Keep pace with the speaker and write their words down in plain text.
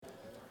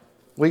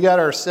We got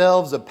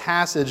ourselves a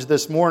passage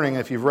this morning,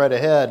 if you've read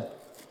ahead.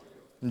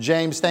 And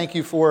James, thank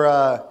you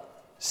for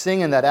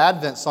singing that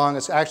Advent song.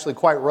 It's actually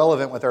quite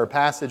relevant with our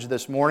passage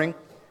this morning.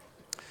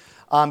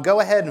 Go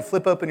ahead and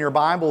flip open your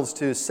Bibles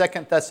to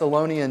 2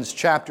 Thessalonians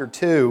chapter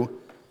 2.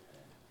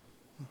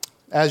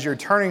 As you're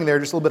turning there,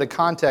 just a little bit of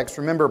context.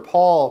 Remember,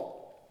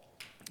 Paul,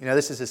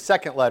 this is his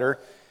second letter.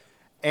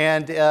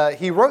 And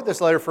he wrote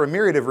this letter for a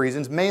myriad of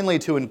reasons, mainly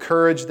to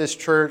encourage this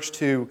church,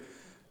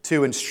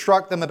 to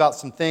instruct them about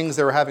some things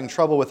they were having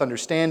trouble with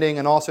understanding,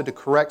 and also to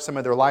correct some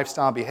of their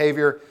lifestyle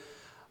behavior.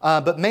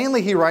 But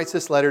mainly he writes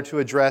this letter to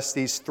address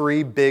these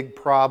three big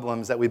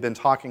problems that we've been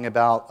talking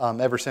about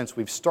ever since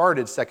we've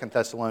started 2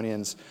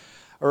 Thessalonians.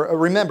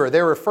 Remember,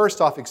 they were first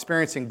off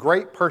experiencing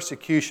great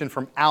persecution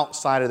from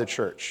outside of the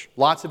church.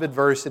 Lots of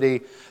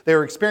adversity. They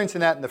were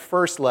experiencing that in the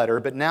first letter,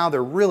 but now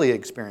they're really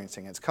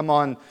experiencing it. It's come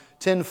on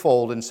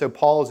tenfold, and so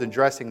Paul is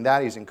addressing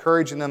that. He's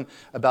encouraging them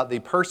about the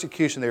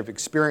persecution they've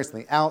experienced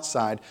on the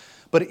outside.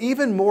 But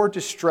even more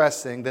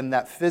distressing than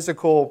that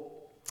physical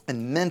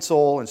and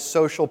mental and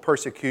social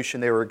persecution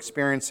they were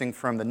experiencing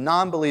from the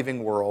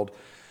non-believing world,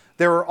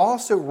 they were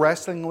also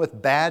wrestling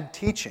with bad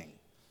teaching.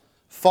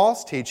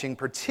 False teaching,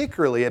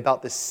 particularly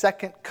about the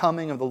second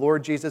coming of the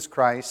Lord Jesus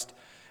Christ,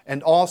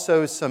 and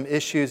also some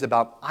issues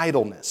about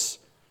idleness.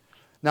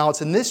 Now,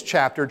 it's in this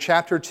chapter,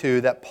 chapter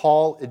 2, that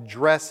Paul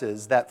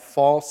addresses that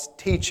false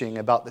teaching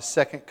about the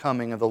second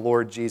coming of the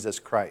Lord Jesus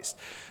Christ.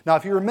 Now,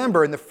 if you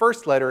remember, in the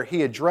first letter,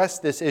 he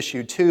addressed this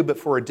issue too, but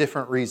for a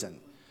different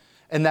reason.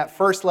 In that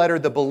first letter,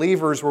 the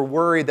believers were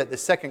worried that the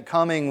second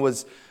coming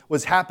was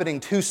happening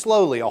too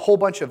slowly. A whole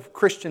bunch of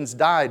Christians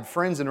died,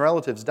 friends and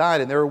relatives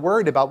died, and they were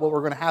worried about what were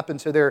going to happen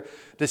to their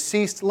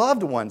deceased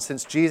loved ones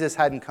since Jesus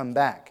hadn't come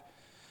back.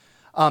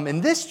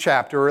 In this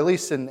chapter, or at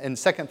least in 2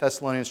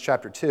 Thessalonians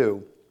chapter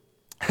 2,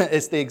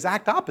 it's the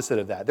exact opposite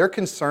of that. They're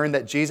concerned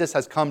that Jesus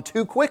has come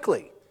too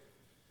quickly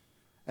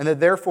and that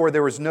therefore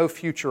there was no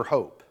future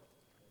hope.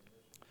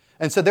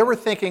 And so they were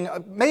thinking,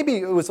 maybe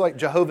it was like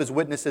Jehovah's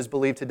Witnesses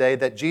believe today,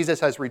 that Jesus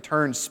has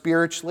returned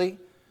spiritually.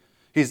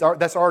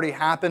 That's already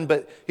happened,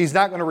 but he's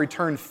not going to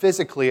return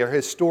physically or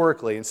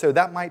historically. And so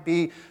that might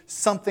be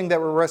something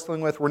that we're wrestling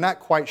with. We're not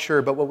quite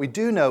sure, but what we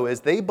do know is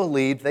they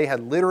believed they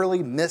had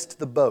literally missed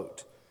the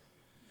boat.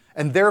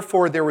 And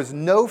therefore, there was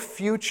no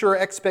future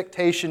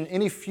expectation,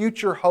 any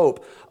future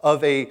hope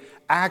of an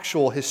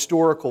actual,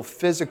 historical,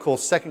 physical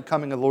second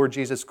coming of the Lord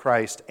Jesus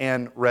Christ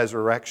and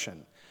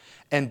resurrection.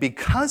 And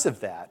because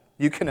of that,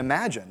 you can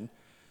imagine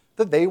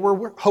that they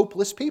were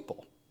hopeless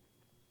people.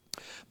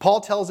 Paul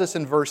tells us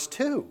in verse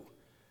 2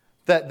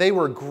 that they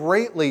were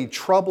greatly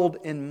troubled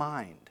in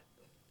mind,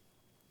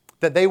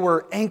 that they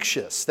were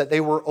anxious, that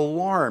they were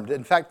alarmed.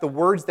 In fact, the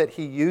words that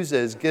he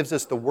uses gives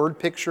us the word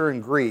picture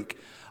in Greek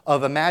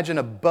of, imagine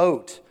a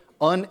boat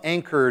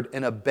unanchored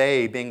in a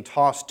bay being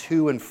tossed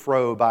to and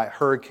fro by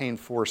hurricane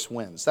force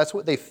winds. That's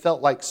what they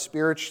felt like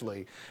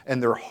spiritually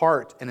in their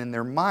heart and in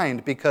their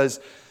mind,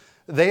 because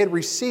they had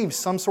received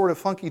some sort of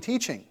funky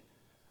teaching,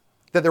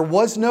 that there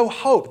was no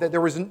hope, that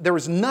there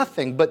was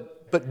nothing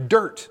but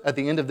dirt at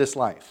the end of this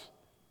life.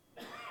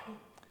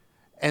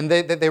 And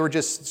they were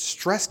just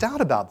stressed out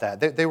about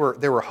that. They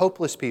were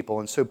hopeless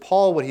people. And so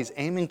Paul, what he's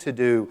aiming to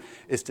do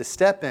is to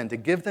step in, to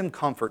give them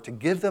comfort, to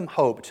give them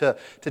hope, to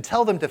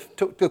tell them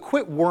to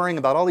quit worrying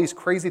about all these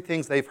crazy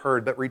things they've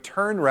heard, but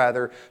return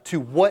rather to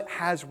what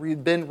has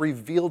been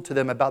revealed to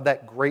them about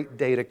that great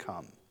day to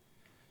come.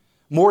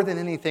 More than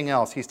anything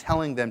else, he's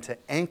telling them to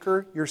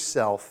anchor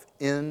yourself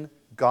in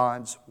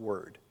God's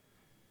Word.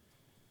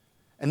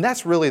 And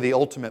that's really the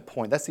ultimate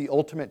point. That's the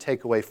ultimate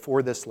takeaway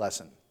for this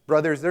lesson.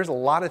 Brothers, there's a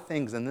lot of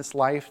things in this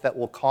life that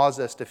will cause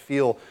us to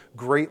feel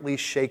greatly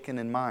shaken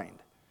in mind.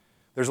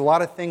 There's a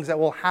lot of things that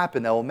will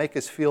happen that will make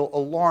us feel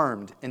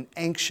alarmed and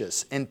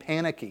anxious and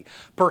panicky.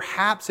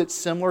 Perhaps it's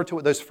similar to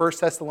what those First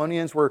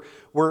Thessalonians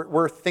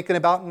were thinking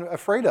about and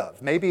afraid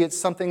of. Maybe it's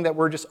something that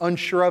we're just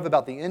unsure of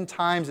about the end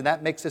times, and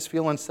that makes us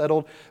feel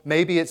unsettled.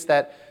 Maybe it's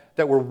that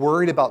we're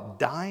worried about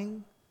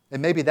dying, and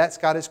maybe that's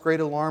got us great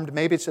alarmed.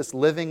 Maybe it's just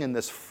living in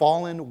this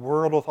fallen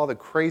world with all the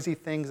crazy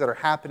things that are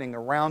happening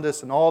around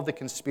us and all the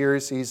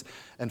conspiracies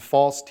and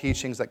false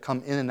teachings that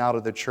come in and out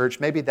of the church.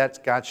 Maybe that's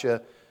got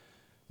you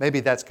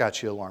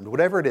alarmed.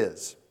 Whatever it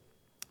is,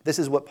 this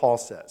is what Paul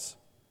says.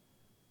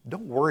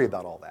 Don't worry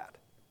about all that.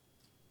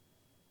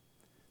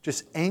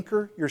 Just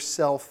anchor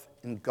yourself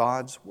in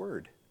God's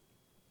Word.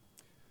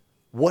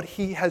 What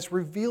He has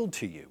revealed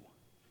to you.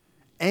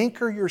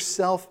 Anchor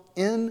yourself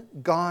in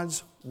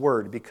God's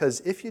Word, because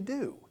if you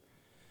do,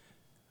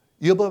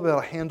 you'll be able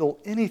to handle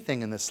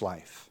anything in this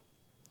life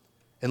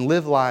and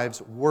live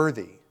lives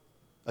worthy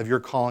of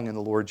your calling in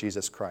the Lord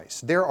Jesus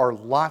Christ. There are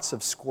lots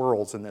of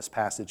squirrels in this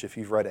passage if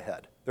you've read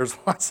ahead. There's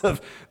lots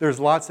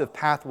of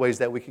pathways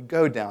that we could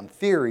go down,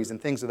 theories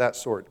and things of that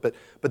sort. But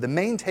the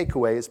main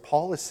takeaway is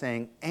Paul is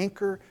saying,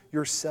 anchor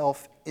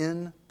yourself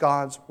in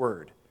God's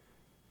Word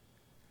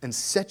and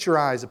set your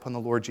eyes upon the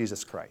Lord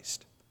Jesus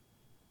Christ.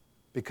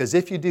 Because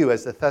if you do,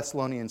 as the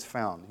Thessalonians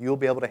found, you'll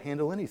be able to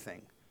handle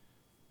anything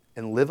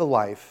and live a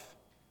life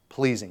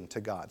pleasing to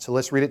God. So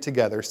let's read it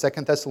together. 2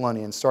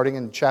 Thessalonians, starting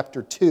in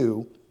chapter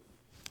 2,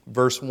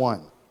 verse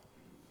 1.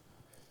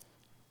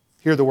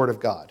 Hear the word of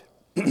God.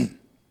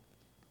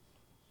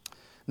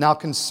 Now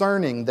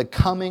concerning the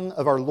coming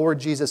of our Lord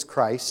Jesus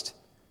Christ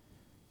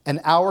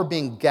and our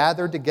being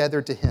gathered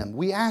together to him,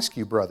 we ask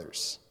you,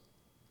 brothers,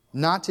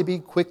 not to be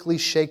quickly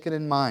shaken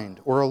in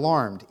mind or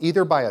alarmed,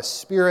 either by a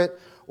spirit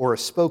or a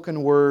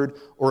spoken word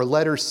or a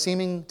letter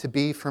seeming to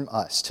be from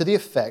us, to the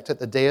effect that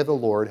the day of the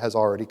Lord has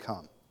already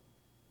come.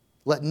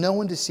 Let no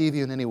one deceive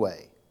you in any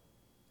way.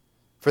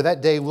 For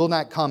that day will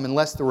not come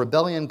unless the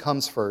rebellion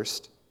comes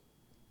first,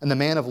 and the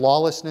man of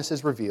lawlessness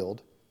is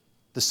revealed,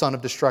 the son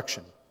of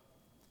destruction,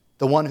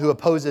 the one who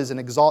opposes and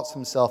exalts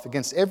himself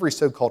against every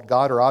so-called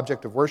God or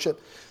object of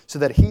worship, so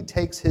that he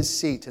takes his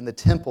seat in the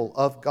temple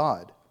of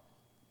God,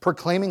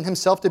 proclaiming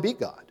himself to be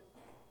God.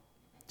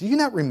 Do you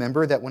not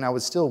remember that when I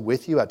was still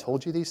with you, I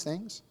told you these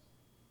things?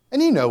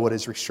 And you know what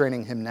is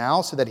restraining him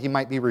now, so that he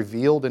might be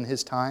revealed in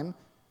his time.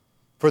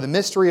 For the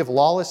mystery of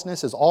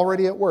lawlessness is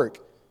already at work.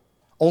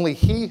 Only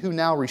he who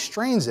now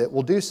restrains it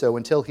will do so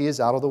until he is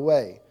out of the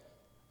way.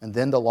 And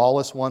then the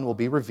lawless one will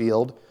be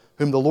revealed,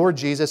 whom the Lord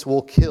Jesus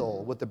will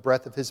kill with the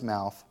breath of his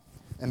mouth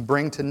and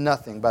bring to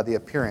nothing by the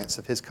appearance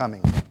of his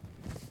coming.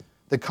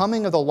 The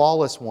coming of the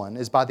lawless one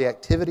is by the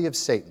activity of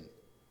Satan,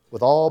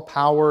 with all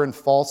power and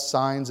false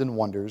signs and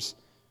wonders,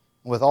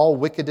 and with all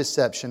wicked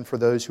deception for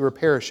those who are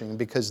perishing,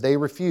 because they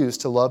refuse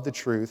to love the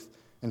truth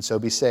and so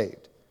be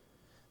saved.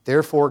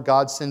 Therefore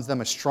God sends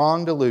them a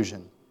strong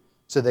delusion,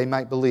 so they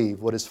might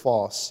believe what is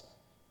false,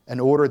 in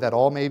order that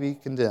all may be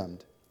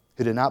condemned,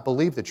 who did not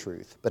believe the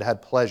truth, but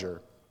had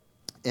pleasure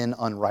in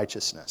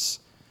unrighteousness.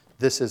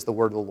 This is the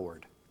word of the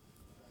Lord.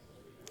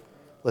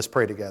 Let's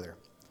pray together.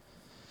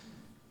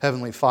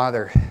 Heavenly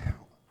Father,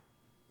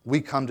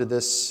 we come to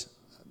this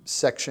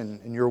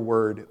section in your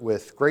word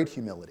with great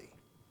humility,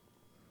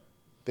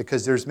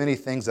 because there's many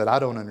things that I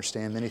don't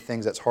understand, many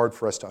things that's hard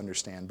for us to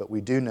understand, but we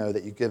do know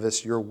that you give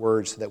us your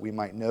words so that we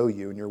might know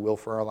you and your will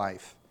for our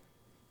life.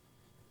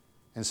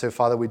 And so,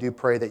 Father, we do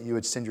pray that you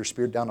would send your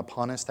Spirit down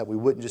upon us, that we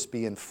wouldn't just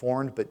be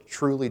informed, but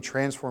truly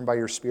transformed by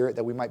your Spirit,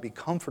 that we might be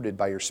comforted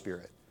by your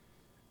Spirit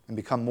and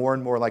become more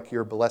and more like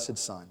your blessed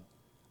Son,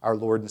 our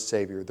Lord and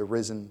Savior, the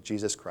risen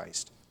Jesus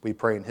Christ. We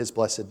pray in his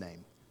blessed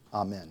name.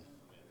 Amen.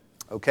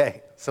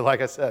 Okay, so like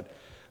I said,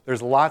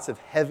 there's lots of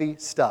heavy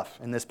stuff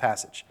in this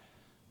passage.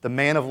 The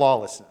man of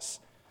lawlessness,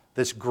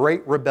 this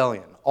great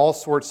rebellion, all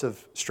sorts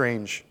of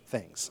strange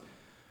things.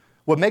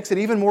 What makes it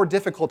even more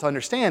difficult to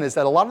understand is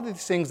that a lot of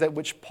these things that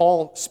which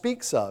Paul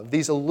speaks of,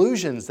 these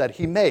allusions that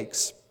he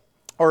makes,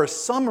 are a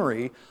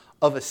summary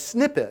of a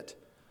snippet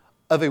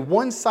of a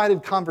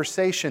one-sided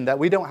conversation that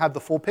we don't have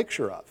the full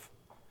picture of,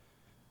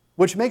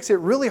 which makes it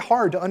really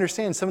hard to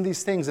understand some of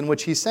these things in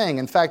which he's saying.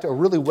 In fact, a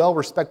really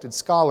well-respected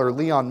scholar,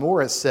 Leon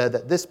Morris, said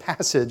that this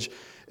passage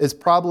is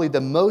probably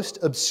the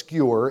most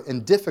obscure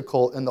and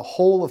difficult in the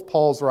whole of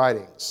Paul's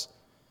writings.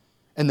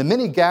 And the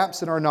many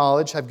gaps in our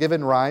knowledge have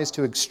given rise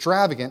to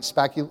extravagant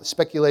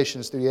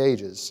speculations through the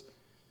ages.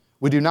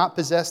 We do not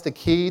possess the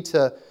key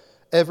to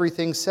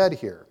everything said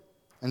here,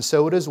 and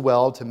so it is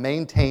well to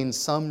maintain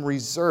some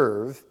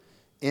reserve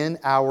in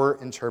our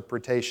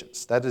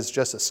interpretations. That is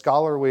just a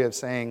scholar way of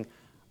saying,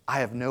 I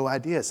have no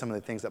idea some of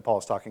the things that Paul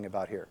is talking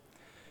about here.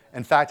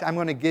 In fact, I'm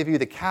going to give you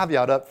the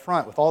caveat up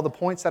front. With all the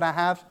points that I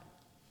have,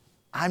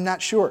 I'm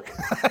not sure.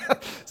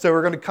 So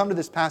we're going to come to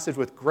this passage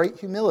with great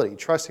humility,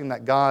 trusting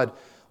that God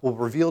will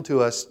reveal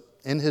to us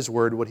in his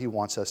word what he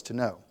wants us to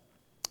know.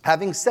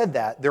 Having said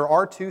that, there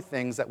are two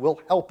things that will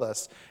help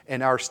us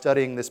in our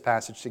studying this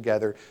passage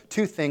together.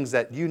 Two things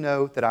that you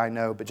know, that I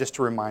know, but just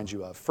to remind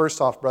you of. First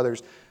off,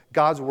 brothers,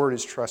 God's word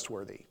is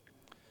trustworthy.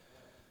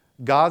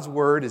 God's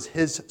word is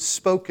his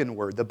spoken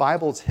word. The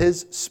Bible is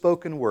his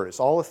spoken word. It's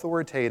all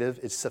authoritative.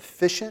 It's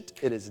sufficient.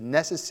 It is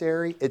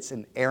necessary. It's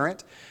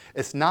inerrant.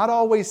 It's not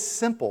always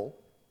simple,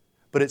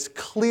 but it's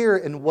clear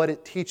in what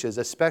it teaches,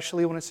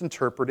 especially when it's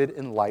interpreted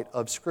in light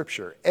of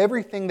Scripture.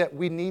 Everything that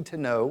we need to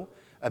know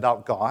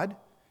about God,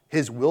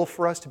 his will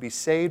for us to be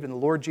saved in the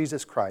Lord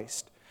Jesus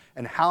Christ,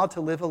 and how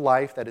to live a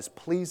life that is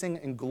pleasing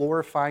and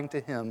glorifying to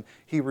him,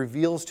 he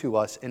reveals to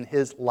us in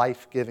his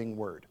life-giving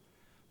word.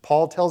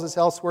 Paul tells us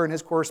elsewhere in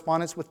his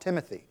correspondence with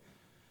Timothy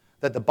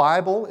that the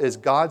Bible is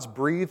God's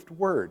breathed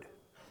word,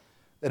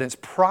 that it's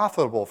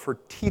profitable for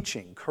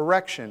teaching,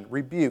 correction,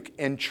 rebuke,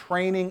 and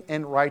training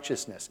in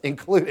righteousness,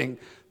 including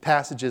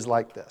passages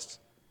like this.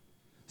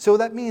 So what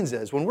that means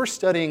is when we're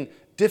studying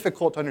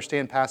difficult to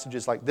understand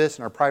passages like this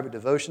in our private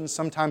devotions,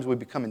 sometimes we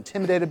become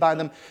intimidated by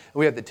them, and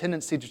we have the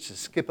tendency just to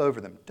skip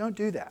over them. Don't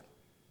do that,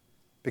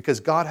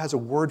 because God has a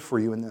word for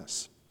you in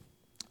this.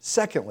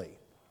 Secondly,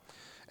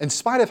 in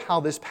spite of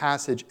how this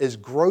passage is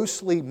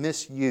grossly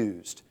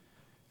misused,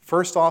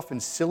 first off in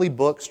silly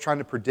books trying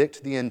to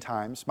predict the end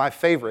times, my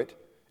favorite,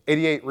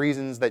 88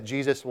 Reasons That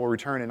Jesus Will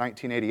Return in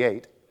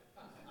 1988.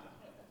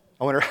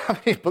 I wonder how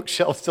many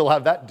bookshelves still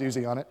have that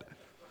doozy on it.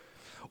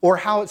 Or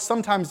how it's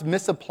sometimes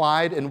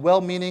misapplied in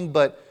well-meaning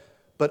but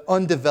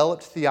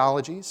undeveloped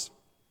theologies.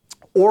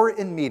 Or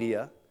in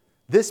media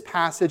this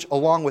passage,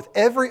 along with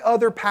every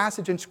other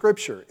passage in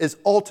Scripture, is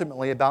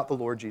ultimately about the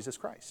Lord Jesus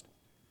Christ.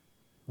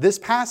 This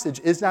passage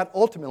is not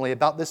ultimately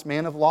about this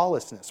man of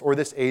lawlessness or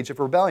this age of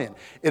rebellion.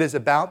 It is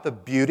about the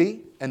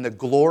beauty and the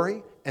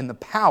glory and the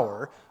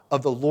power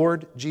of the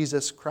Lord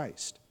Jesus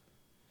Christ.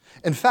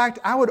 In fact,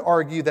 I would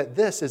argue that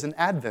this is an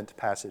Advent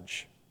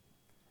passage,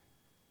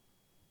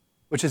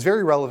 which is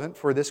very relevant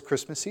for this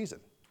Christmas season.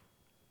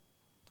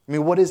 I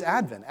mean, what is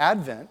Advent?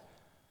 Advent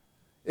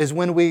is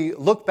when we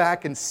look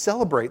back and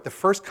celebrate the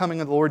first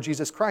coming of the Lord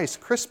Jesus Christ,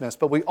 Christmas,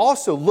 but we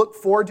also look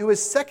forward to His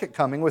second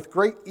coming with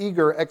great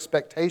eager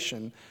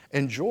expectation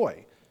and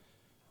joy.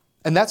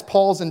 And that's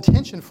Paul's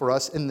intention for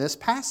us in this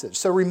passage.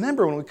 So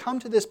remember, when we come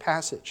to this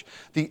passage,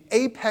 the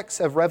apex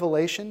of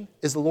revelation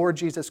is the Lord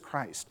Jesus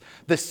Christ.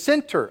 The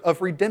center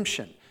of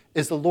redemption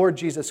is the Lord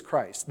Jesus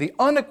Christ. The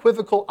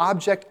unequivocal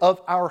object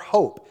of our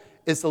hope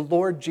is the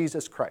Lord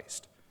Jesus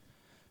Christ.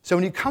 So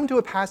when you come to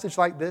a passage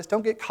like this,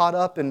 don't get caught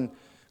up in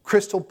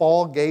crystal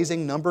ball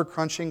gazing, number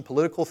crunching,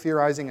 political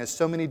theorizing, as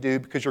so many do,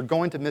 because you're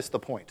going to miss the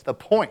point. The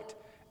point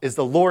is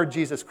the Lord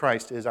Jesus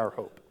Christ is our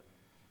hope.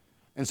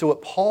 And so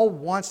what Paul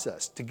wants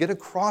us to get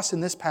across in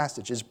this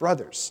passage is,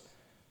 brothers,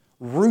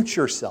 root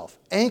yourself,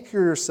 anchor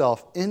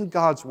yourself in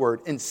God's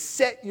Word, and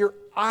set your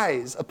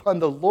eyes upon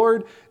the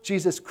Lord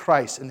Jesus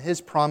Christ and His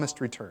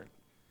promised return.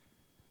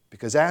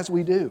 Because as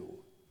we do,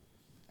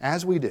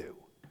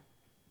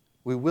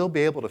 we will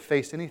be able to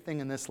face anything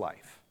in this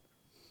life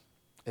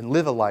and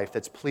live a life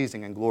that's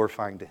pleasing and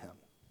glorifying to Him.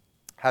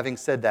 Having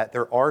said that,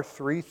 there are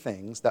three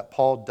things that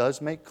Paul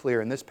does make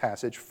clear in this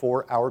passage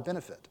for our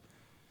benefit.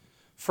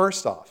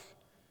 First off,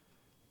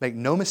 make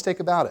no mistake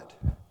about it,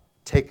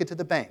 take it to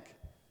the bank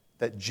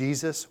that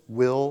Jesus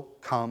will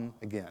come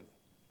again.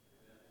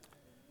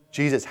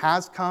 Jesus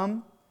has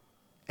come,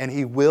 and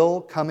He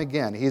will come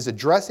again. He's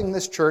addressing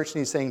this church, and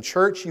He's saying,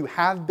 church, you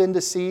have been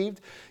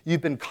deceived.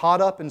 You've been caught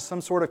up in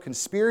some sort of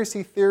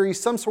conspiracy theory,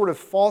 some sort of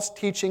false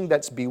teaching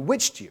that's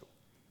bewitched you.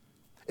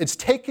 It's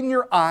taken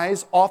your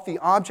eyes off the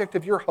object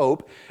of your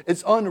hope.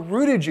 It's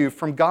unrooted you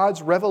from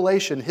God's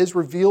revelation, His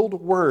revealed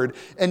word,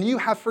 and you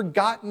have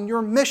forgotten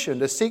your mission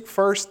to seek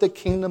first the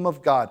kingdom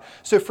of God.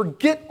 So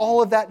forget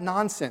all of that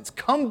nonsense.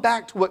 Come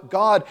back to what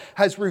God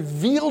has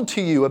revealed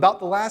to you about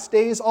the last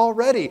days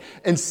already,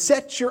 and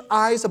set your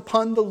eyes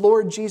upon the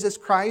Lord Jesus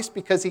Christ,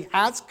 because He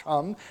has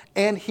come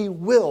and He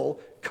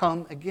will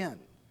come again.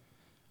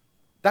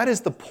 That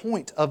is the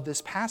point of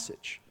this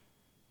passage.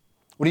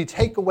 When you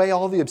take away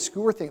all the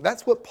obscure things,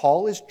 that's what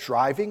Paul is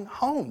driving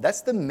home.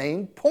 That's the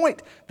main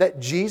point, that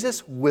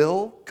Jesus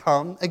will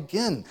come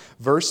again.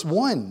 Verse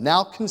 1,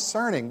 now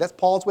concerning, that's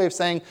Paul's way of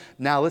saying,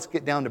 now let's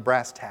get down to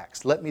brass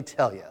tacks. Let me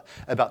tell you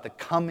about the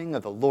coming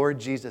of the Lord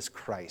Jesus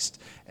Christ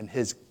and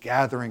His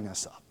gathering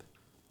us up.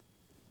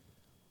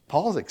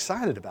 Paul's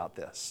excited about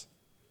this,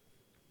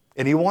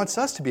 and he wants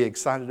us to be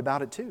excited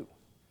about it too.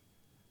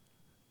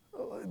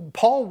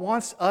 Paul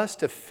wants us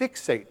to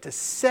fixate, to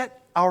set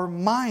our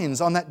minds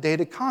on that day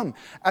to come.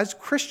 As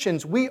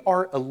Christians, we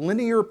are a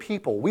linear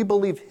people. We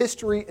believe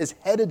history is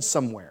headed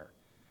somewhere.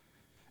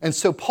 And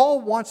so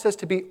Paul wants us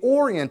to be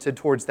oriented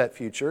towards that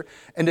future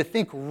and to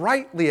think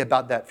rightly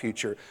about that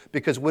future,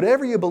 because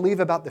whatever you believe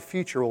about the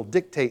future will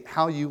dictate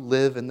how you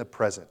live in the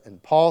present.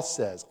 And Paul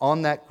says,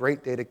 on that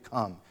great day to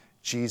come,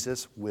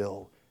 Jesus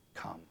will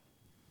come.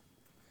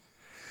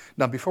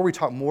 Now, before we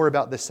talk more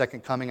about this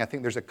second coming, I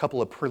think there's a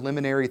couple of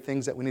preliminary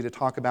things that we need to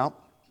talk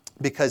about.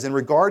 Because in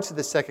regards to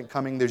the second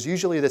coming, there's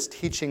usually this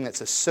teaching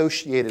that's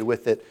associated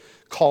with it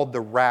called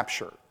the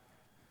rapture.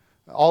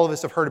 All of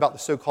us have heard about the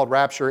so-called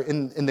rapture.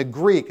 In the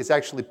Greek, it's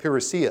actually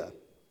parousia.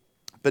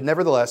 But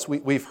nevertheless,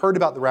 we've heard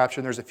about the rapture,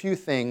 and there's a few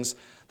things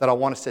that I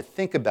want us to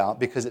think about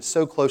because it's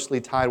so closely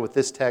tied with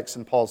this text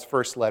in Paul's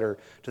first letter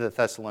to the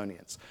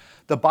Thessalonians.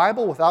 The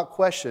Bible, without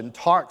question,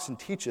 talks and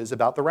teaches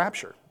about the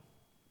rapture.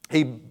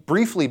 He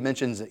briefly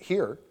mentions it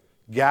here,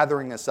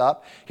 gathering us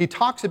up. He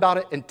talks about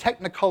it in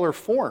technicolor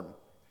form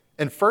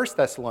in 1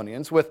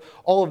 Thessalonians with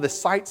all of the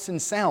sights and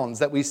sounds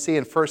that we see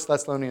in 1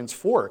 Thessalonians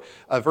 4,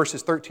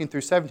 verses 13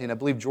 through 17. I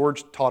believe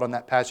George taught on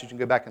that passage. You can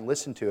go back and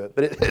listen to it.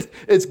 But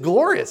it's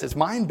glorious. It's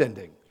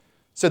mind-bending.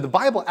 So the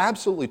Bible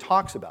absolutely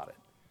talks about it.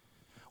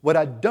 What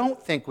I don't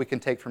think we can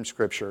take from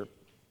Scripture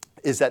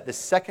is that the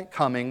second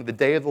coming, the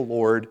day of the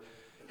Lord,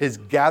 His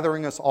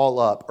gathering us all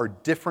up, are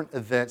different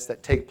events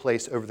that take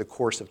place over the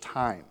course of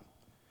time.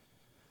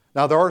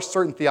 Now, there are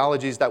certain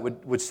theologies that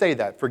would say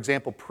that. For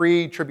example,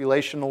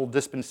 pre-tribulational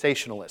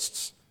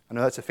dispensationalists. I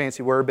know that's a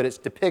fancy word, but it's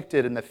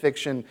depicted in the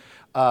fiction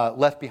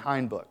Left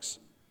Behind books,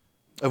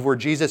 of where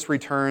Jesus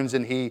returns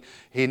and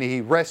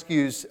he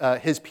rescues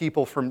His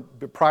people from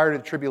prior to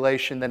the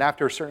tribulation. Then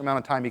after a certain amount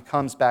of time, He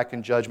comes back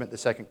in judgment, the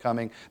second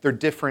coming. They're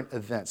different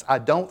events. I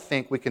don't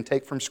think we can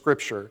take from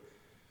Scripture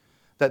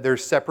that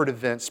there's separate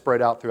events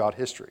spread out throughout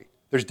history.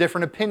 There's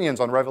different opinions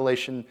on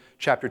Revelation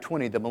chapter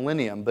 20, the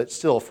millennium, but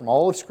still, from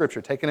all of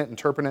Scripture, taking it,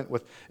 interpreting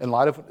it in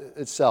light of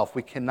itself,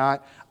 we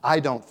cannot,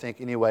 I don't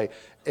think anyway,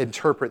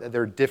 interpret that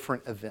they're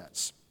different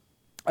events.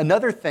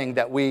 Another thing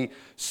that we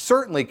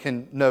certainly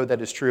can know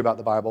that is true about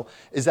the Bible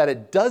is that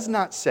it does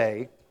not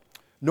say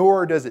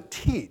nor does it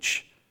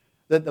teach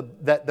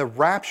that the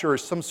rapture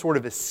is some sort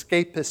of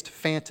escapist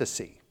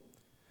fantasy,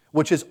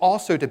 which is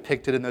also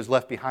depicted in those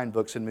Left Behind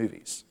books and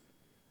movies,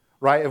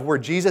 right? Of where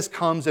Jesus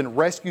comes and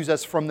rescues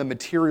us from the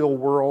material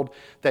world,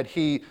 that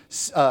he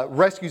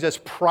rescues us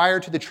prior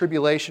to the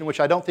tribulation, which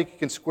I don't think you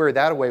can square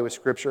that away with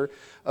Scripture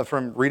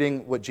from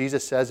reading what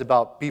Jesus says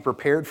about be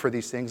prepared for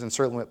these things, and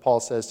certainly what Paul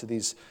says to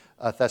these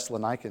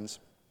Thessalonians.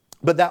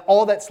 But that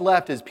all that's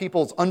left is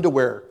people's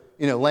underwear,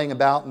 laying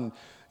about, and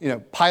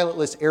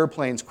pilotless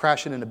airplanes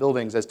crashing into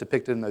buildings as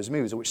depicted in those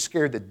movies, which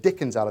scared the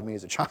dickens out of me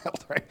as a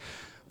child, right?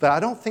 But I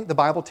don't think the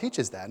Bible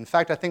teaches that. In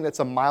fact, I think that's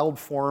a mild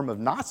form of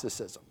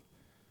Gnosticism,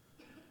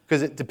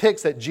 because it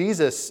depicts that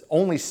Jesus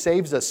only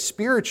saves us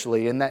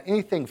spiritually and that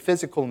anything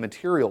physical and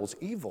material is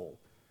evil.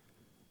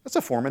 That's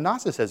a form of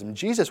Gnosticism.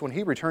 Jesus, when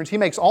he returns, he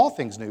makes all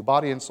things new,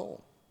 body and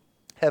soul,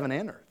 heaven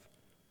and earth.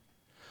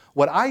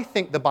 What I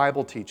think the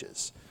Bible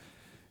teaches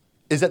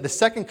is that the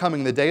second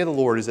coming, the day of the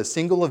Lord, is a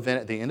single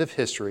event at the end of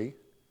history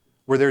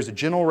where there's a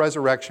general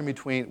resurrection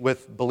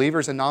with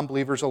believers and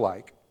non-believers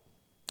alike,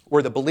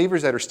 where the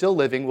believers that are still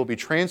living will be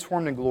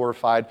transformed and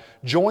glorified,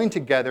 joined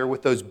together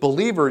with those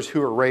believers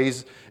who are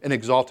raised in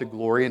exalted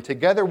glory, and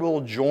together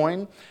we'll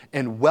join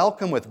and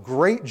welcome with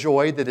great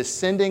joy the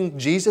descending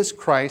Jesus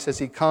Christ as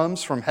he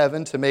comes from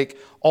heaven to make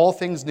all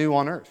things new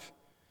on earth.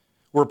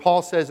 Where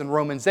Paul says in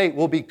Romans 8,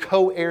 we'll be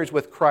co-heirs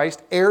with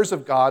Christ, heirs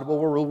of God,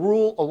 will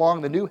rule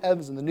along the new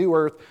heavens and the new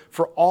earth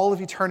for all of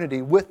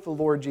eternity with the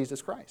Lord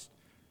Jesus Christ.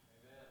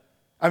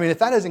 I mean, if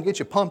that doesn't get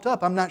you pumped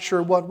up, I'm not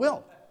sure what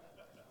will.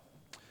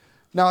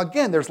 Now,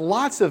 again, there's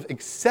lots of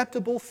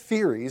acceptable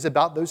theories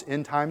about those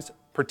end times,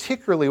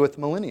 particularly with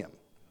millennium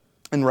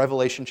in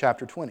Revelation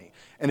chapter 20.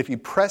 And if you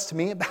pressed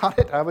me about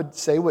it, I would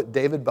say what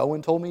David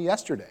Bowen told me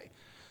yesterday,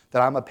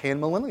 that I'm a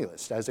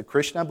panmillennialist. As a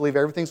Christian, I believe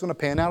everything's going to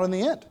pan out in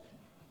the end.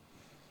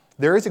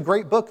 There is a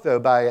great book, though,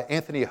 by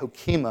Anthony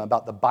Hoekema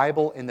about the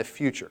Bible in the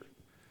future.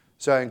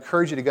 So I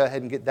encourage you to go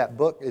ahead and get that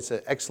book. It's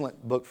an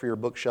excellent book for your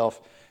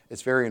bookshelf.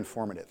 It's very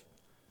informative.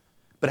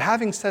 But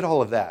having said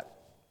all of that,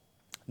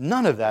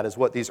 none of that is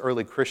what these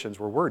early Christians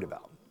were worried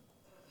about.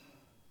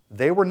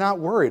 They were not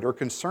worried or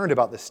concerned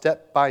about the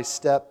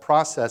step-by-step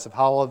process of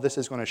how all of this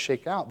is going to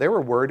shake out. They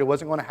were worried it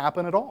wasn't going to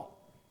happen at all.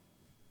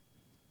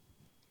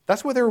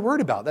 That's what they were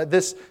worried about, that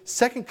this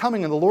second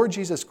coming of the Lord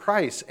Jesus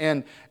Christ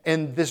and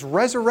this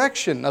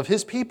resurrection of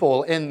his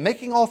people and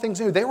making all things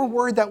new, they were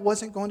worried that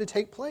wasn't going to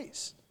take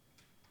place.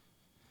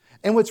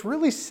 And what's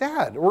really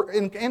sad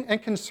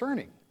and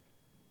concerning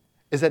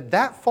is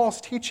that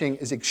false teaching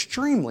is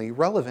extremely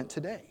relevant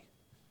today.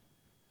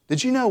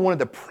 Did you know one of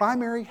the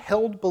primary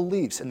held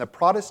beliefs in the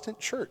Protestant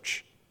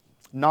church,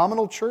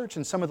 nominal church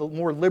and some of the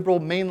more liberal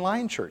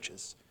mainline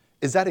churches,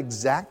 is that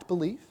exact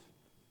belief?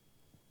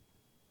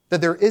 That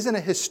there isn't a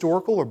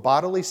historical or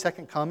bodily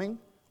second coming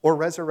or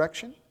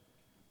resurrection?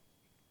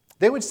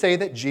 They would say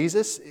that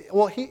Jesus,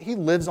 he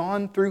lives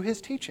on through his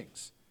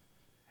teachings.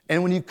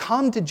 And when you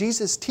come to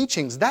Jesus'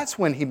 teachings, that's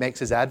when he makes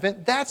his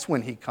advent. That's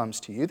when he comes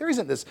to you. There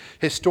isn't this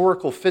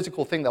historical,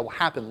 physical thing that will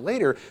happen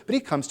later, but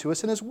he comes to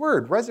us in his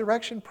word.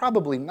 Resurrection,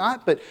 probably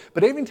not, but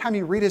every time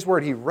you read his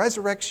word, he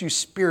resurrects you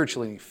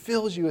spiritually and he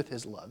fills you with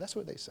his love. That's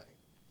what they say.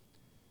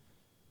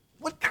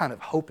 What kind of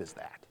hope is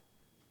that?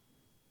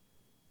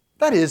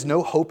 That is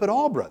no hope at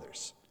all,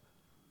 brothers.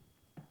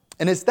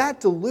 And it's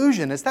that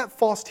delusion, it's that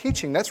false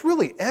teaching that's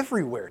really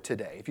everywhere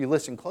today, if you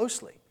listen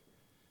closely.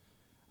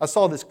 I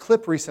saw this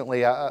clip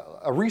recently. I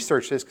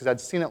researched this because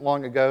I'd seen it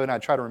long ago and I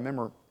tried to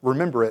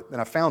remember it,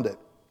 and I found it.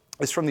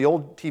 It's from the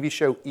old TV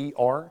show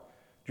ER.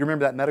 Do you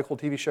remember that medical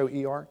TV show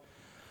ER?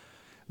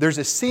 There's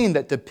a scene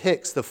that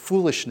depicts the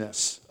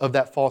foolishness of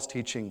that false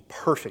teaching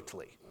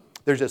perfectly.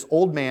 There's this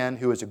old man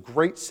who is a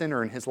great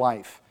sinner in his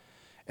life,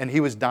 and he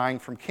was dying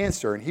from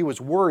cancer, and he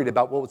was worried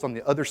about what was on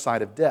the other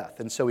side of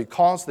death. And so he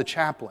calls the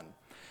chaplain.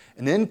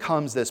 And then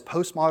comes this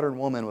postmodern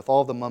woman with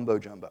all the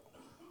mumbo-jumbo.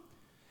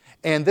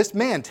 And this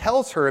man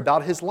tells her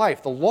about his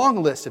life, the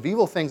long list of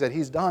evil things that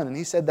he's done. And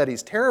he said that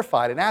he's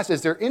terrified and asked,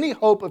 is there any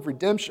hope of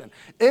redemption,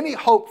 any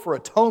hope for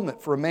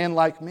atonement for a man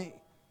like me?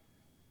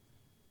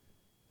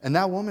 And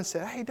that woman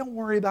said, hey, don't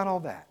worry about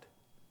all that.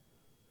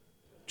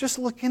 Just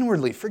look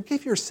inwardly,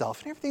 forgive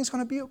yourself, and everything's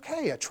going to be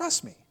okay.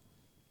 Trust me.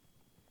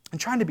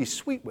 And trying to be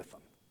sweet with him.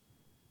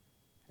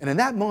 And in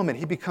that moment,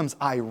 he becomes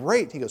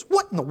irate. He goes,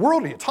 what in the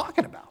world are you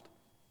talking about?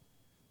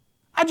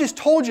 I just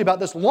told you about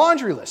this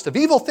laundry list of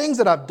evil things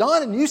that I've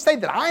done, and you say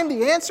that I am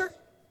the answer?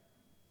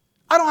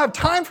 I don't have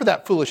time for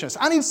that foolishness.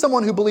 I need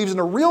someone who believes in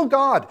a real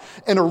God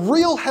and a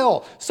real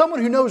hell,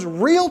 someone who knows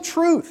real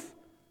truth.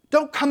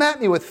 Don't come at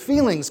me with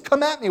feelings.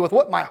 Come at me with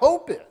what my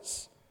hope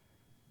is.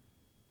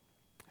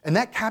 And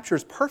that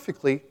captures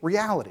perfectly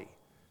reality.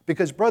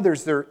 Because,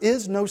 brothers, there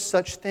is no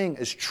such thing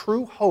as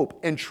true hope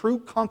and true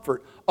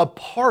comfort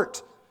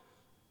apart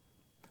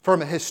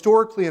from a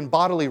historically and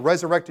bodily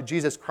resurrected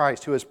Jesus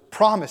Christ who has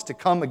promised to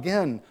come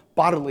again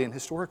bodily and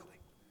historically.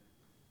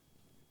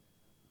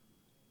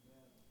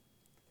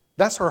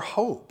 That's our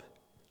hope.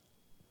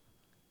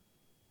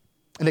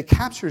 And it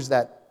captures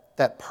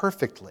that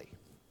perfectly.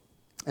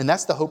 And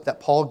that's the hope that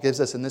Paul gives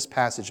us in this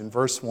passage in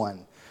verse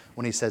 1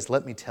 when he says,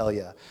 let me tell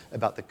you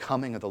about the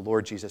coming of the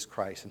Lord Jesus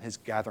Christ and his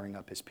gathering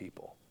up his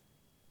people.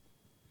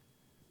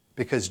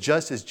 Because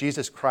just as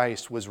Jesus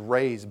Christ was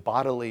raised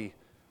bodily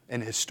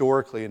and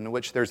historically, in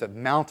which there's a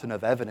mountain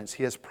of evidence,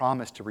 he has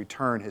promised to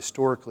return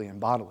historically and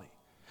bodily.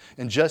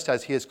 And just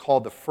as he has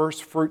called the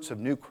first fruits of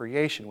new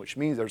creation, which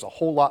means there's a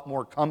whole lot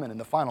more coming in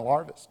the final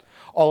harvest,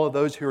 all of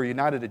those who are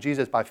united to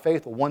Jesus by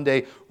faith will one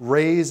day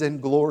raise in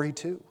glory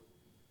too.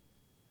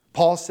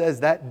 Paul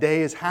says that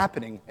day is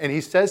happening, and he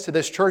says to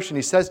this church and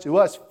he says to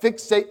us,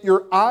 fixate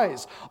your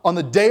eyes on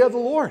the day of the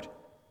Lord.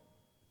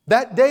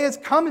 That day is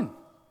coming.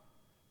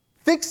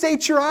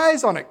 Fixate your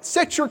eyes on it.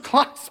 Set your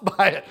clocks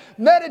by it.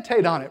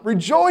 Meditate on it.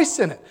 Rejoice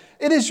in it.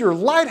 It is your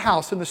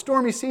lighthouse in the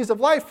stormy seas of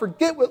life.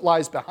 Forget what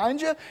lies behind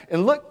you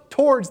and look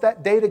towards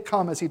that day to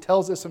come, as he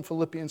tells us in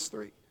Philippians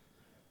 3.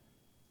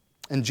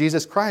 And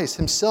Jesus Christ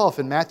himself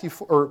in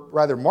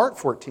Mark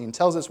 14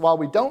 tells us, while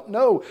we don't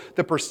know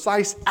the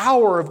precise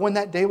hour of when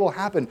that day will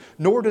happen,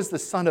 nor does the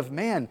Son of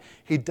Man,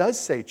 he does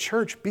say,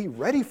 church, be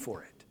ready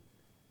for it.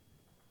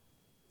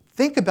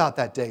 Think about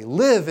that day.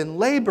 Live and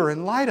labor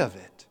in light of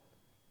it.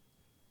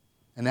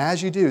 And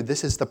as you do,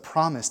 this is the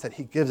promise that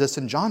he gives us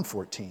in John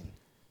 14.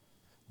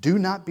 Do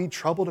not be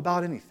troubled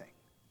about anything.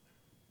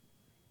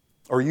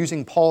 Or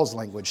using Paul's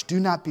language, do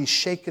not be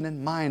shaken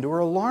in mind or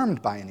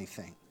alarmed by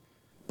anything.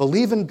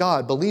 Believe in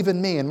God, believe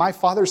in me. In my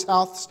Father's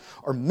house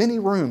are many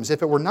rooms.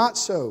 If it were not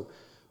so,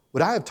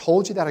 would I have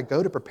told you that I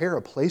go to prepare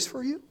a place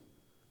for you?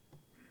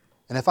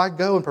 And if I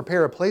go and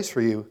prepare a place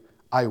for you,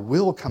 I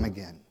will come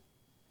again.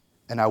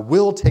 And I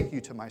will take you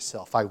to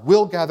myself. I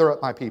will gather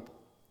up my people,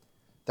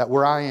 that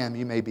where I am,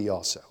 you may be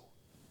also.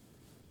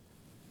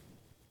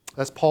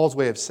 That's Paul's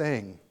way of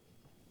saying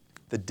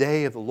the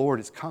day of the Lord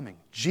is coming.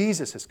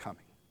 Jesus is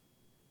coming.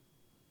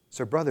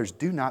 So brothers,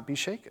 do not be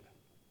shaken.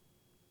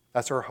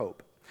 That's our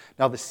hope.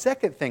 Now, the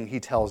second thing he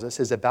tells us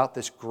is about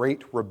this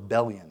great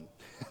rebellion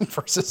in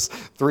verses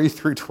 3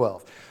 through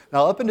 12.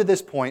 Now, up until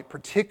this point,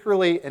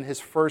 particularly in his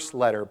first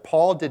letter,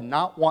 Paul did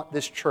not want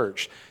this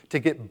church to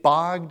get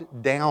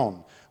bogged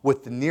down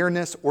with the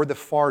nearness or the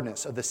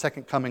farness of the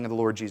second coming of the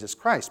Lord Jesus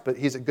Christ. But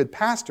he's a good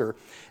pastor,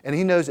 and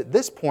he knows at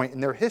this point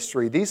in their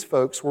history, these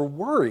folks were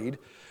worried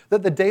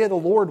that the day of the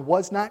Lord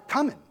was not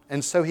coming.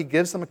 And so he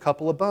gives them a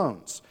couple of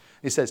bones.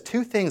 He says,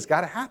 two things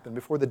got to happen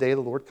before the day of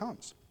the Lord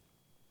comes.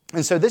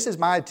 And so this is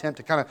my attempt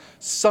to kind of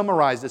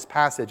summarize this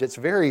passage. It's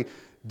very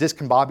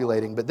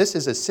discombobulating, but this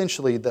is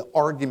essentially the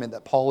argument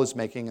that Paul is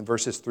making in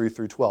verses 3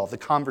 through 12, the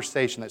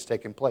conversation that's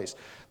taken place.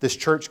 This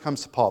church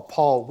comes to Paul.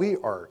 Paul, we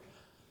are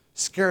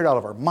scared out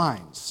of our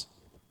minds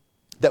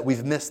that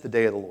we've missed the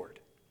day of the Lord.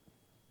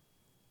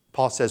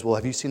 Paul says, well,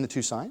 have you seen the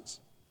two signs?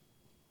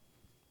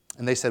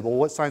 And they said, well,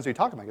 what signs are you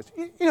talking about?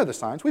 He goes, you know the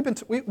signs.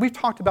 We've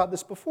talked about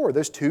this before.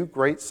 There's two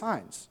great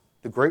signs,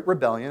 the great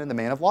rebellion and the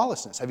man of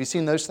lawlessness. Have you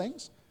seen those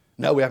things?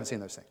 No, we haven't seen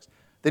those things.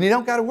 Then you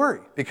don't got to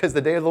worry because the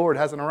day of the Lord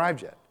hasn't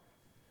arrived yet.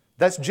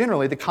 That's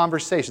generally the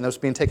conversation that's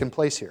being taken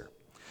place here.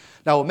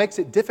 Now, what makes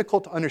it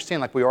difficult to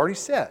understand, like we already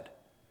said,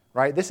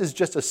 right? This is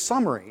just a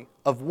summary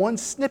of one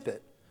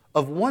snippet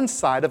of one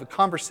side of a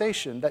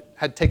conversation that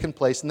had taken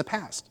place in the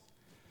past.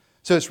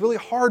 So it's really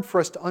hard for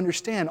us to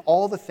understand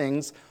all the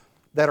things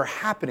that are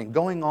happening,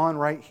 going on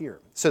right here.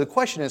 So the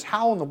question is,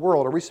 how in the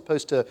world are we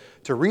supposed to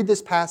read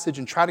this passage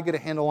and try to get a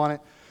handle on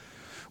it?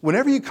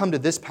 Whenever you come to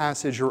this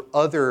passage or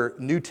other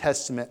New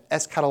Testament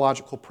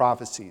eschatological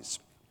prophecies,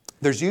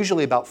 there's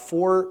usually about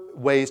 4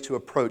 ways to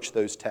approach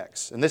those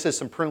texts. And this is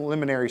some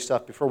preliminary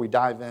stuff before we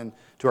dive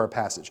into our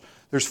passage.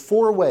 There's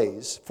 4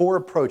 ways, 4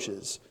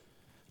 approaches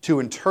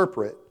to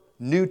interpret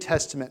New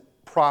Testament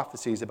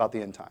prophecies about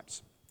the end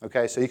times.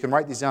 Okay, so you can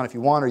write these down if you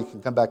want, or you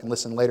can come back and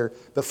listen later.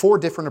 But 4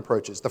 different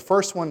approaches. The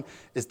first one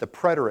is the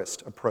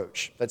preterist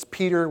approach. That's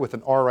Peter with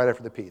an R right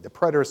after the P, the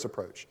preterist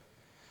approach.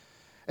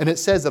 And it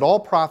says that all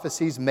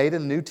prophecies made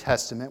in the New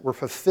Testament were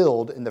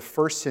fulfilled in the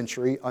first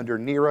century under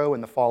Nero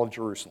and the fall of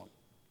Jerusalem.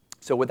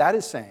 So what that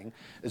is saying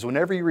is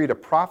whenever you read a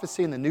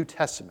prophecy in the New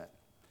Testament,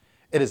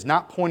 it is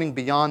not pointing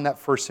beyond that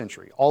first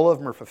century. All of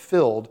them are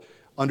fulfilled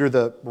under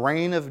the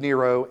reign of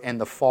Nero and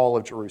the fall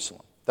of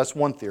Jerusalem. That's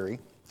one theory.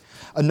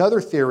 Another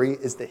theory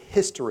is the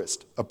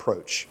historist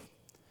approach.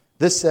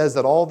 This says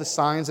that all the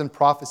signs and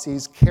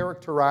prophecies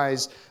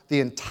characterize the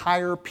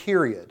entire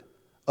period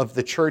of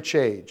the church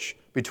age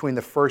between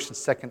the first and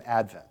second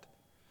advent.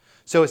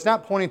 So it's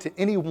not pointing to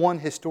any one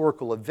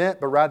historical event,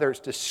 but rather it's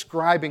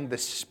describing the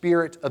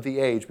spirit of the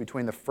age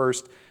between the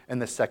first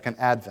and the second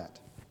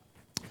advent.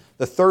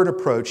 The third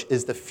approach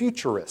is the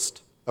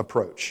futurist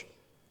approach.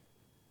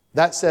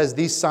 That says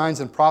these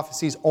signs and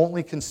prophecies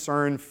only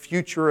concern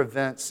future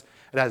events.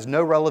 It has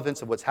no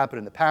relevance of what's happened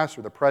in the past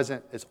or the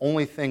present. It's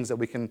only things that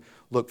we can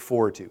look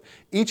forward to.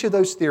 Each of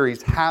those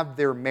theories have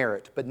their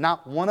merit, but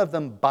not one of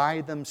them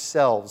by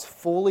themselves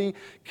fully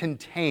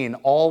contain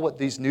all what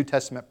these New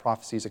Testament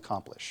prophecies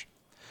accomplish.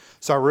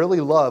 So I really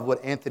love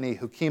what Anthony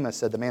Hoekema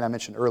said, the man I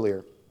mentioned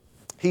earlier.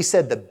 He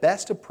said the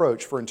best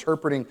approach for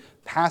interpreting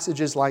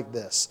passages like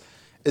this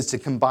is to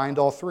combine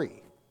all 3.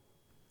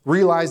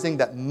 realizing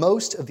that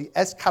most of the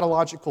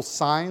eschatological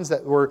signs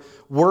that were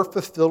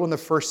fulfilled in the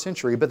first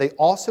century, but they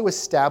also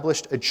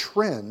established a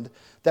trend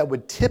that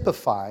would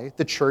typify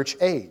the church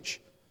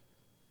age.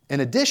 In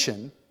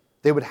addition,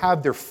 they would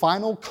have their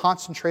final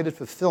concentrated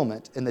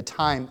fulfillment in the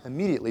time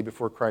immediately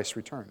before Christ's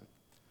return.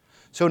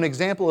 So an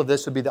example of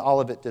this would be the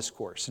Olivet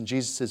Discourse in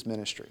Jesus'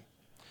 ministry.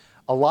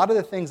 A lot of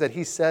the things that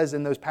he says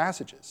in those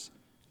passages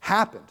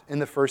happened in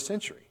the first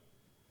century.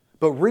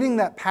 But reading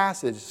that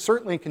passage,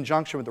 certainly in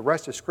conjunction with the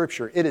rest of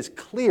Scripture, it is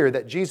clear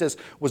that Jesus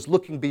was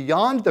looking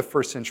beyond the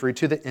first century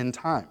to the end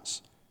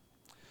times.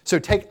 So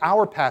take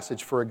our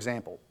passage, for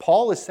example.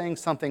 Paul is saying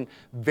something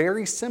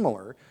very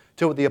similar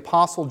to what the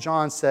Apostle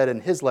John said in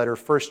his letter,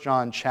 1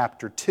 John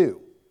chapter 2,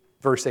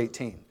 verse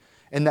 18.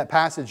 In that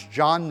passage,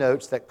 John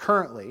notes that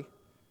currently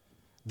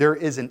there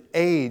is an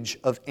age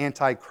of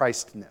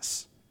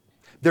antichristness.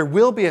 There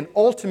will be an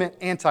ultimate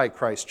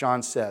antichrist,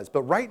 John says.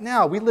 But right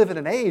now, we live in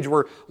an age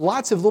where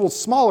lots of little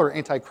smaller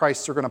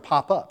antichrists are going to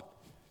pop up.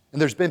 And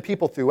there's been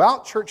people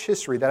throughout church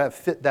history that have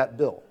fit that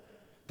bill.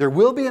 There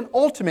will be an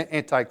ultimate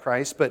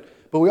antichrist, but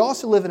we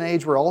also live in an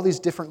age where all these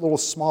different little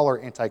smaller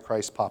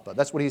antichrists pop up.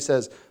 That's what he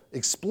says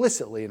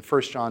explicitly in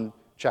 1 John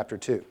chapter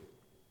 2.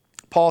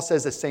 Paul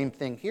says the same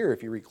thing here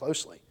if you read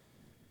closely.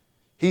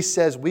 He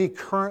says we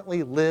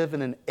currently live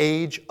in an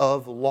age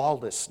of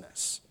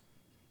lawlessness.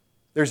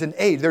 There's an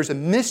age, there's a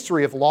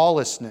mystery of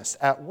lawlessness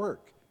at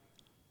work.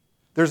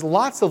 There's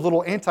lots of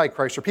little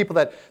antichrists or people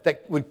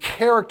that would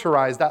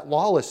characterize that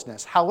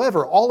lawlessness.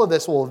 However, all of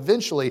this will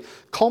eventually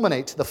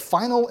culminate to the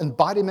final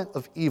embodiment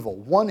of evil,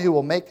 one who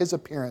will make his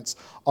appearance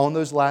on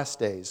those last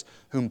days,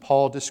 whom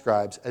Paul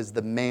describes as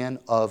the man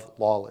of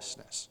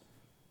lawlessness.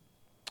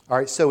 All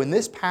right, so in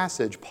this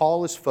passage,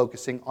 Paul is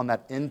focusing on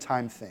that end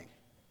time thing.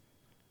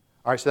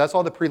 All right, so that's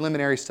all the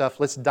preliminary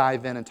stuff. Let's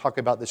dive in and talk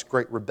about this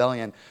great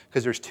rebellion,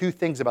 because there's two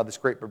things about this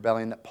great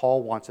rebellion that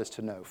Paul wants us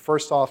to know.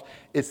 First off,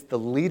 it's the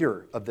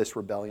leader of this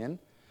rebellion.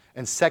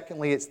 And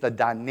secondly, it's the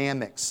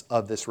dynamics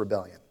of this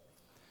rebellion.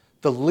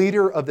 The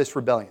leader of this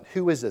rebellion,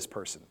 who is this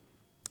person?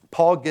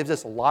 Paul gives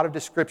us a lot of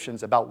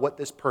descriptions about what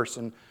this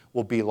person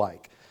will be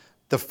like.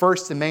 The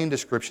first and main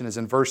description is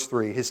in verse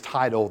 3, his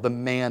title, the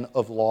man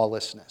of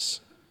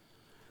lawlessness.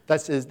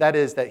 That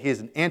is that he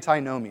is an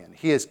antinomian.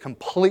 He is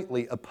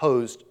completely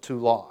opposed to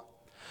law.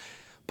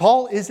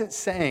 Paul isn't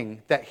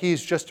saying that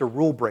he's just a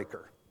rule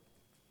breaker.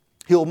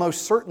 He'll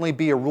most certainly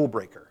be a rule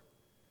breaker.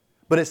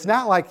 But it's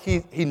not like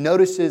he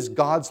notices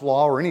God's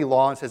law or any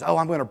law and says, oh,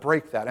 I'm going to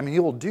break that. I mean, he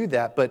will do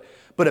that. But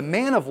a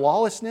man of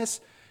lawlessness,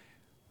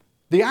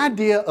 the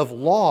idea of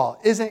law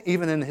isn't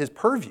even in his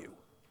purview.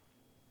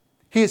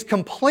 He is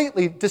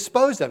completely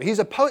disposed of. He's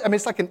opposed. I mean,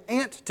 it's like an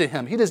ant to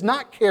him. He does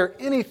not care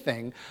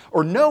anything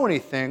or know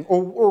anything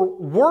or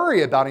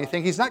worry about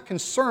anything. He's not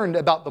concerned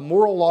about the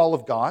moral law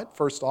of God,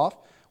 first off,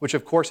 which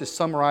of course is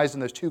summarized in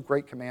those two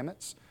great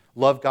commandments.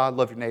 Love God,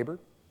 love your neighbor.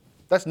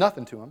 That's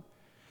nothing to him.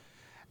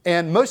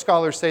 And most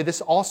scholars say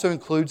this also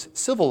includes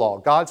civil law,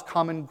 God's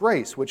common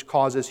grace, which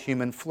causes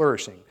human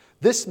flourishing.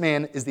 This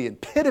man is the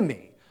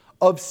epitome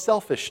of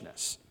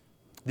selfishness.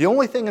 The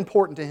only thing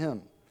important to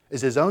him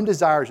is his own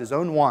desires, his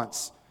own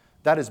wants.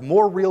 That is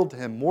more real to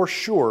him, more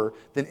sure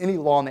than any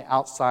law on the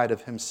outside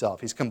of himself.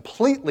 He's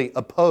completely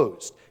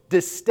opposed,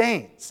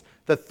 disdains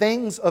the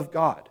things of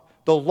God,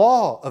 the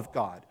law of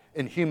God,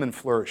 and human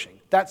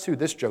flourishing. That's who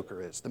this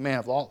joker is, the man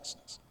of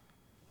lawlessness.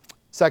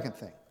 Second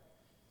thing,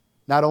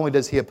 not only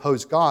does he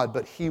oppose God,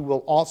 but he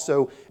will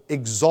also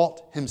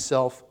exalt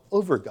himself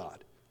over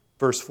God.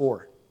 Verse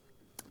 4.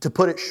 To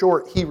put it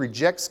short, he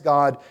rejects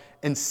God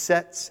and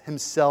sets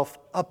himself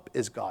up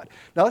as God.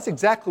 Now, that's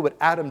exactly what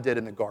Adam did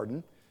in the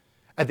garden.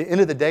 At the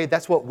end of the day,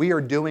 that's what we are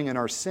doing in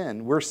our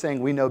sin. We're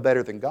saying we know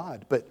better than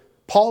God. But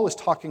Paul is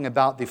talking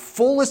about the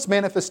fullest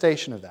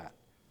manifestation of that.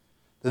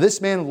 That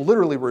this man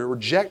literally will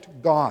reject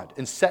God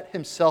and set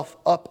himself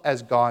up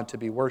as God to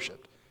be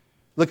worshipped.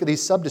 Look at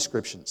these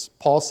subdescriptions.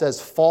 Paul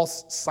says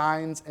false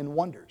signs and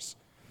wonders.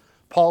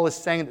 Paul is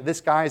saying that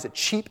this guy is a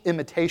cheap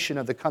imitation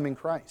of the coming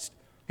Christ.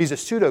 He's a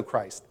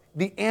pseudo-Christ,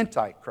 the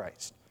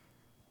Antichrist.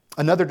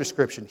 Another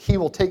description, he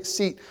will take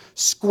seat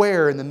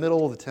square in the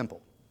middle of the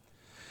temple.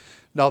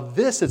 Now,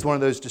 this is one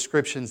of those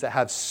descriptions that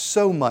have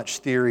so much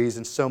theories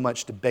and so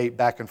much debate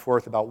back and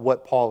forth about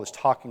what Paul is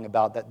talking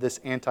about, that this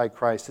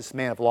Antichrist, this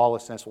man of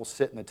lawlessness, will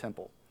sit in the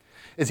temple.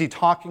 Is he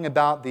talking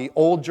about the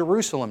old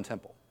Jerusalem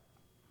temple?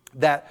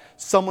 That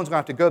someone's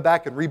going to have to go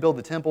back and rebuild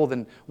the temple,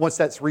 then once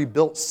that's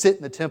rebuilt, sit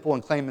in the temple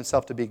and claim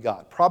himself to be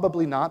God?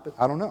 Probably not, but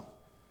I don't know.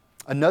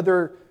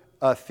 Another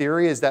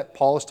theory is that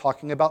Paul is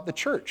talking about the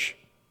church.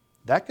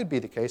 That could be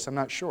the case, I'm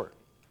not sure.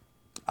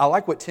 I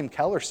like what Tim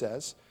Keller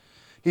says.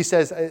 He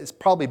says it's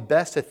probably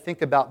best to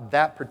think about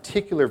that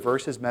particular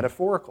verse as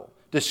metaphorical,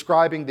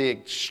 describing the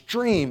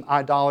extreme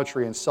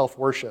idolatry and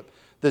self-worship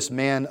this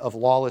man of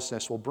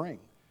lawlessness will bring.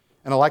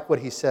 And I like what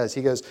he says.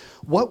 He goes,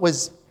 what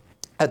was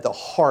at the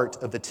heart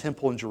of the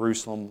temple in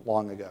Jerusalem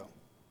long ago?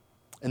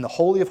 In the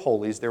Holy of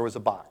Holies, there was a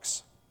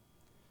box.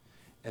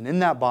 And in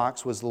that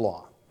box was the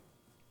law.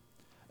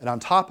 And on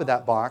top of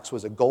that box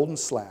was a golden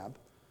slab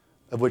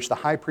of which the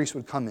high priest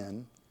would come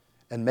in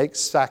and make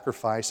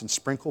sacrifice and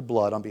sprinkle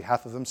blood on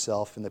behalf of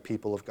himself and the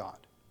people of God.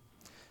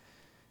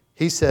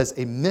 He says,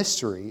 a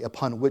mystery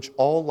upon which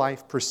all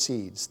life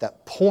proceeds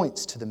that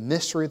points to the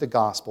mystery of the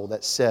gospel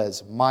that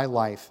says, my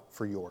life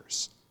for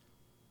yours.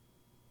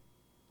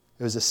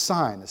 There was a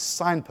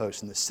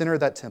signpost in the center of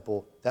that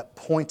temple that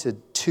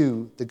pointed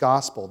to the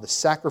gospel, the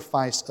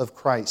sacrifice of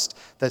Christ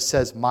that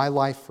says, my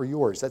life for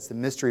yours. That's the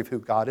mystery of who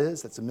God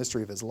is. That's the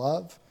mystery of his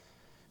love.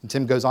 And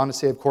Tim goes on to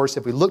say, of course,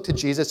 if we look to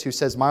Jesus who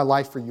says, my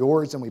life for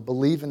yours, and we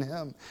believe in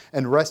him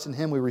and rest in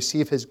him, we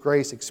receive his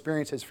grace,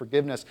 experience his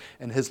forgiveness,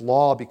 and his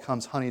law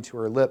becomes honey to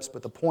our lips.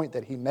 But the point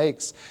that he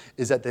makes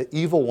is that the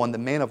evil one, the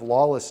man of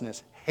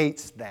lawlessness,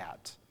 hates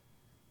that.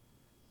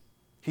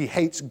 He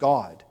hates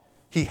God.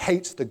 He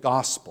hates the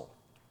gospel.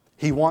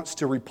 He wants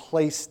to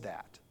replace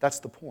that. That's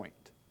the point.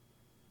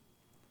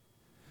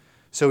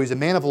 So he's a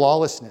man of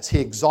lawlessness. He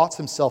exalts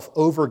himself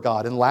over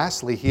God. And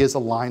lastly, he is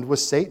aligned with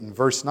Satan.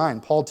 Verse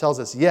 9, Paul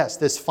tells us, yes,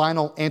 this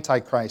final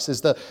Antichrist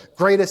is the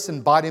greatest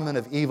embodiment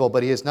of evil,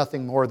 but he is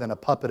nothing more than a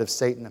puppet of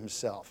Satan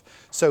himself.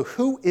 So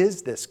who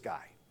is this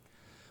guy?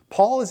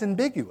 Paul is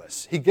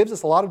ambiguous. He gives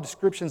us a lot of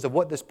descriptions of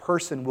what this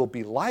person will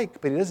be like,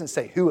 but he doesn't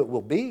say who it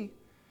will be.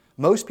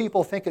 Most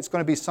people think it's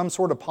going to be some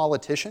sort of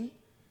politician.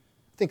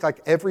 I think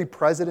like every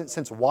president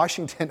since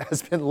Washington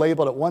has been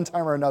labeled at one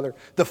time or another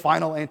the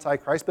final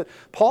Antichrist. But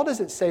Paul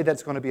doesn't say that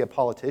it's going to be a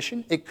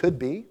politician. It could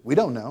be. We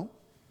don't know.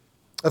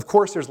 Of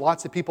course, there's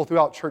lots of people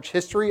throughout church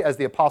history, as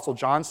the Apostle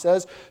John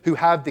says, who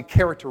have the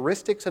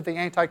characteristics of the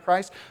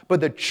Antichrist.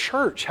 But the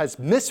church has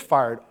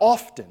misfired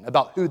often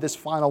about who this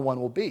final one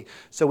will be.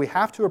 So we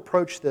have to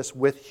approach this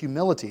with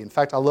humility. In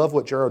fact, I love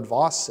what Gerald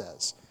Voss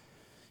says.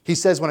 He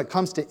says when it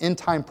comes to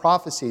end-time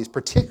prophecies,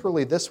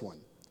 particularly this one,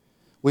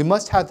 we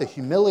must have the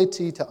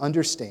humility to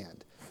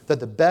understand that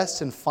the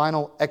best and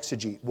final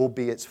exegete will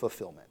be its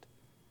fulfillment.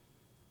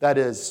 That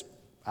is,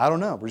 I don't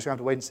know. We're just going to have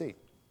to wait and see.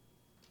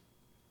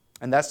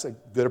 And that's a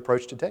good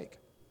approach to take,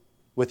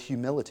 with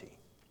humility.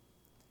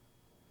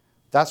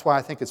 That's why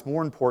I think it's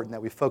more important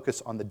that we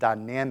focus on the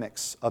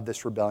dynamics of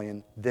this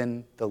rebellion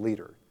than the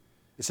leader.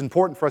 It's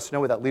important for us to know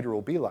what that leader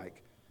will be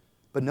like.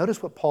 But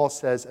notice what Paul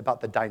says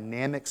about the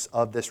dynamics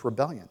of this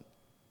rebellion.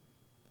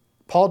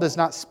 Paul does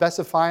not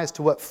specify as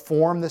to what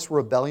form this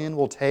rebellion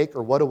will take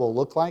or what it will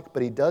look like,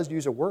 but he does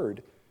use a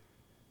word.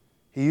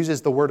 He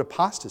uses the word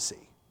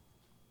apostasy.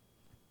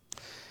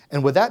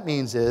 And what that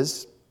means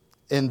is,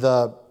 in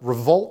the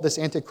revolt this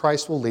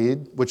Antichrist will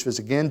lead, which was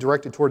again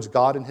directed towards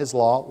God and his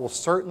law, will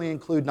certainly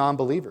include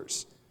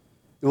non-believers.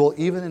 It will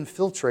even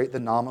infiltrate the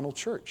nominal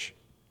church.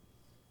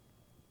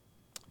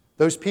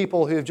 Those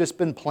people who have just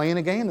been playing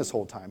a game this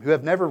whole time, who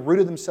have never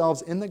rooted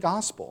themselves in the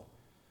gospel,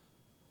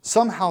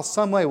 somehow,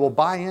 some way will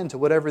buy into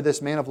whatever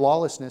this man of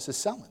lawlessness is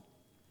selling.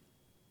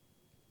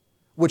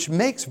 Which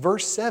makes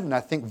verse 7, I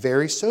think,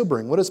 very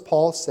sobering. What does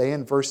Paul say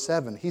in verse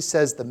 7? He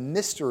says the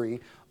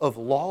mystery of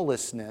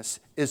lawlessness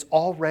is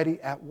already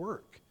at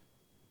work.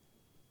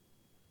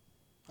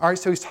 All right,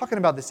 so he's talking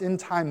about this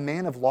end-time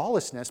man of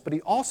lawlessness, but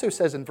he also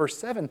says in verse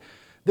 7,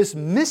 this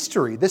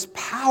mystery, this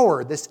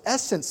power, this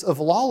essence of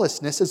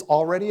lawlessness is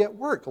already at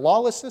work.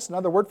 Lawlessness,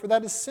 another word for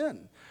that is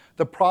sin.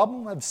 The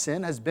problem of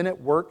sin has been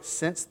at work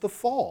since the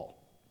fall.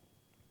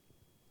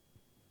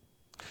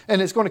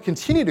 And it's going to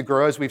continue to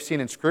grow as we've seen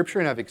in Scripture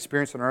and have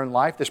experienced in our own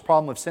life. This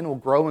problem of sin will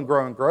grow and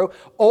grow and grow.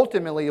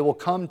 Ultimately, it will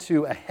come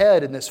to a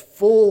head in this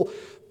full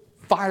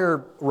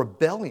fire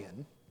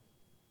rebellion.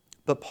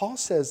 But Paul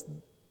says,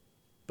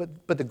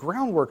 but the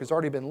groundwork has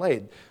already been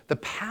laid. The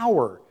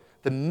power,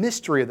 the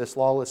mystery of this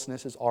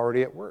lawlessness is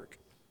already at work.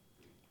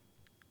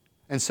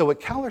 And so what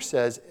Keller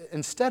says,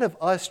 instead of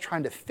us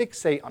trying to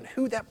fixate on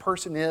who that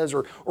person is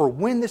or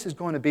when this is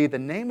going to be, the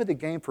name of the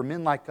game for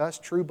men like us,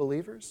 true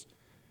believers,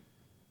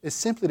 is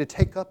simply to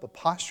take up a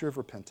posture of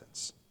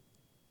repentance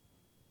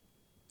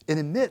and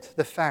admit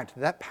the fact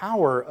that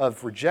power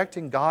of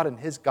rejecting God and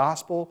his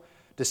gospel,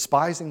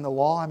 despising the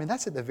law,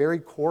 that's at the very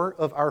core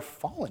of our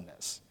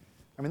fallenness.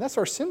 That's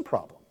our sin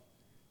problem.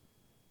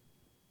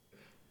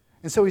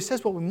 And so he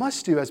says what we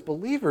must do as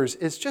believers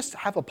is just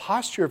have a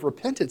posture of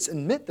repentance,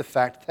 admit the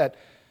fact that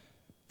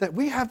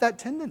we have that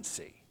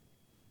tendency.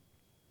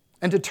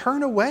 And to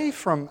turn away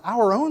from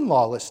our own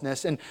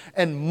lawlessness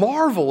and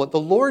marvel at the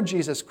Lord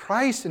Jesus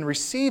Christ and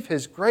receive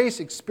his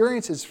grace,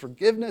 experience his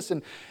forgiveness,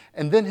 and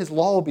then his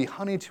law will be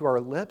honey to our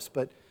lips.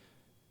 But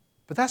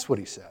that's what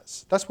he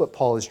says. That's what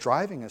Paul is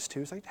driving us to.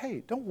 He's like,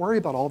 hey, don't worry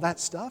about all that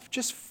stuff.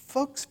 Just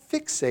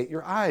fixate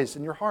your eyes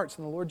and your hearts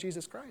on the Lord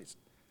Jesus Christ.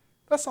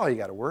 That's all you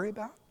got to worry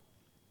about.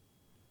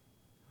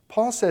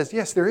 Paul says,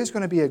 yes, there is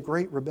going to be a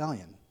great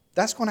rebellion.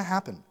 That's going to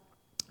happen.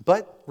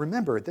 But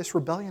remember, this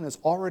rebellion is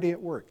already at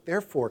work.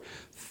 Therefore,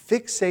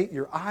 fixate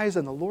your eyes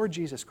on the Lord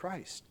Jesus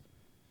Christ.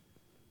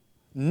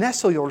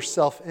 Nestle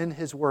yourself in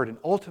his word and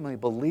ultimately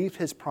believe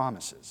his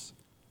promises,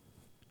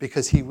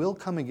 because he will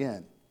come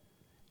again.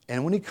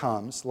 And when he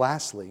comes,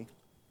 lastly,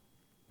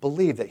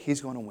 believe that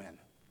he's going to win.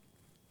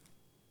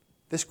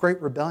 This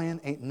great rebellion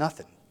ain't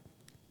nothing.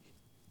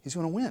 He's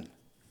going to win.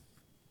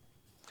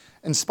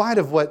 In spite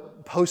of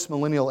what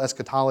postmillennial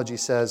eschatology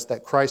says,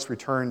 that Christ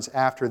returns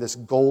after this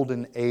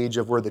golden age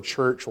of where the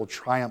church will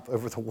triumph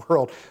over the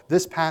world,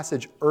 this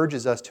passage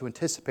urges us to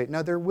anticipate.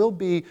 Now, there will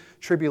be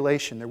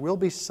tribulation. There will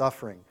be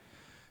suffering.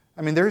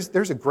 I mean,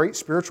 there's a great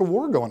spiritual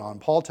war going on.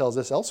 Paul tells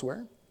us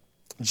elsewhere.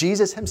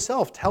 Jesus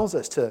himself tells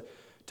us to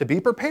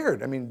be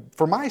prepared. I mean,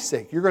 for my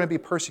sake, you're going to be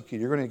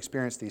persecuted. You're going to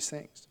experience these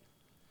things.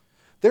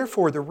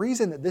 Therefore, the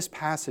reason that this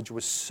passage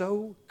was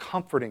so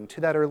comforting to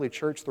that early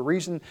church, the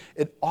reason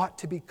it ought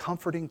to be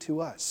comforting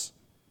to us,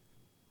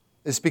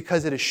 is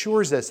because it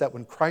assures us that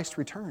when Christ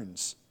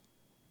returns,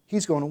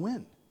 He's going to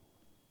win.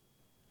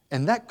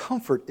 And that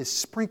comfort is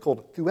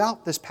sprinkled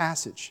throughout this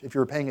passage, if you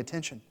were paying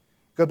attention.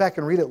 Go back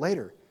and read it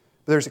later.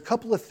 But there's a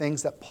couple of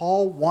things that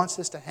Paul wants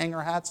us to hang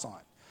our hats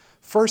on.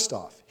 First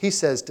off, he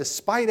says,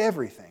 despite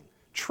everything,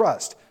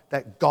 trust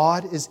that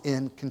God is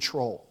in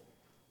control.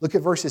 Look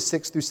at verses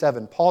 6 through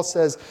 7. Paul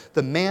says,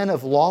 the man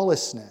of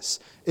lawlessness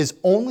is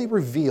only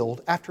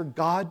revealed after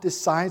God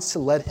decides to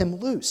let him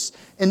loose.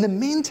 In the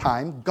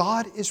meantime,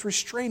 God is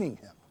restraining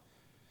him.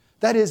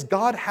 That is,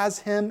 God has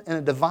him in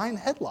a divine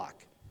headlock.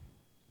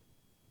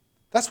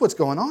 That's what's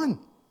going on.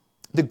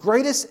 The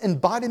greatest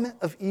embodiment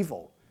of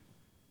evil,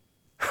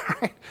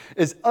 right,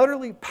 is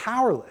utterly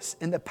powerless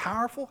in the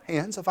powerful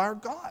hands of our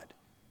God.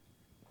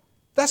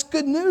 That's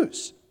good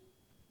news.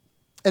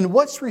 And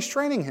what's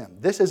restraining him?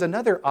 This is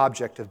another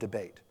object of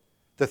debate.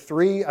 The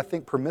three, I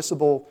think,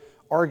 permissible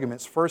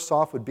arguments, first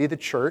off, would be the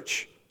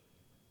church,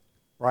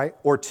 right?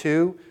 Or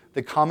two,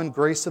 the common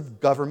grace of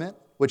government,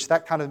 which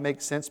that kind of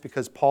makes sense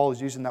because Paul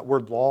is using that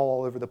word law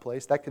all over the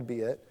place. That could be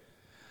it.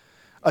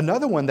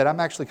 Another one that I'm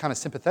actually kind of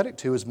sympathetic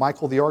to is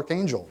Michael the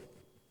archangel.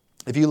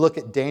 If you look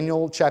at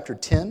Daniel chapter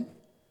 10,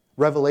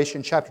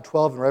 Revelation chapter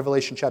 12, and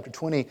Revelation chapter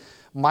 20,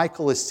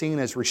 Michael is seen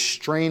as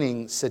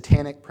restraining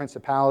satanic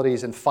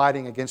principalities and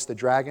fighting against the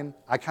dragon.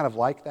 I kind of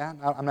like that.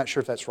 I'm not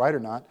sure if that's right or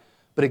not.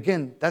 But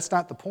again, that's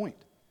not the point.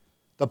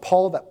 The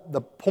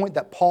point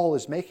that Paul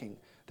is making,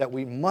 that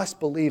we must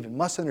believe and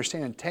must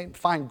understand and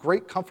find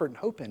great comfort and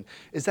hope in,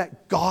 is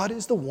that God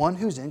is the one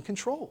who's in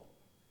control.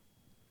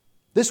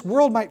 This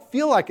world might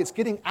feel like it's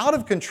getting out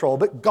of control,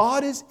 but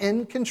God is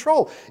in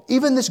control.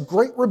 Even this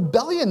great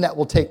rebellion that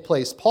will take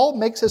place, Paul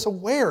makes us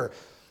aware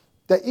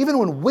that even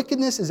when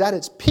wickedness is at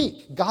its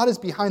peak, God is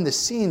behind the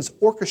scenes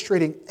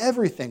orchestrating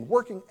everything,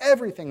 working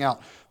everything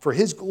out for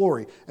His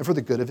glory and for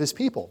the good of His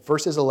people.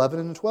 Verses 11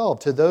 and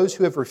 12, to those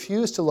who have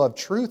refused to love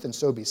truth and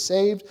so be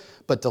saved,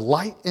 but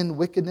delight in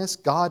wickedness,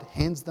 God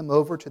hands them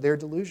over to their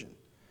delusion.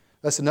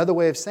 That's another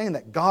way of saying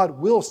that God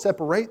will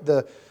separate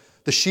the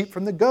sheep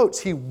from the goats.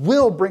 He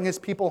will bring His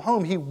people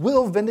home. He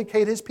will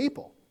vindicate His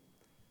people.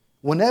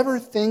 Whenever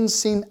things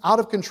seem out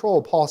of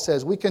control, Paul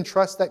says, we can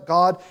trust that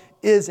God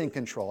is in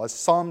control. As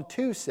Psalm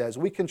 2 says,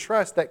 we can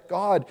trust that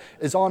God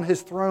is on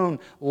His throne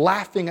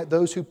laughing at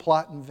those who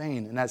plot in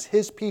vain. And as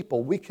His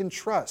people, we can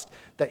trust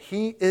that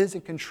He is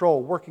in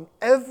control, working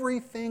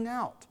everything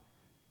out.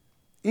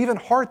 Even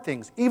hard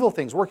things, evil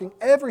things, working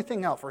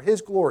everything out for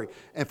His glory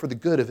and for the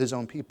good of His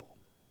own people.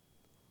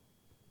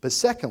 But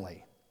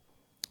secondly,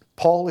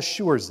 Paul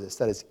assures us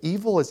that as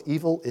evil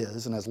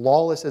is, and as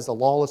lawless as the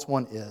lawless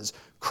one is,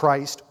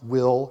 Christ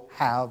will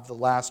have the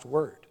last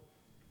word.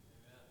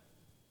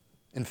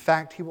 In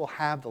fact, He will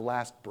have the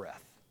last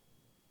breath.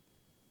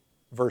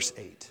 Verse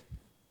 8.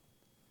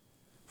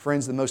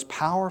 Friends, the most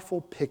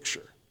powerful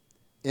picture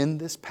in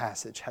this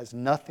passage has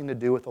nothing to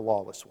do with the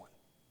lawless one.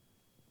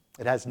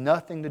 It has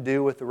nothing to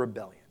do with the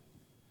rebellion.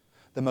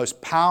 The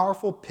most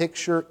powerful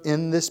picture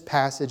in this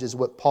passage is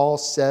what Paul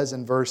says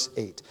in verse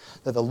 8,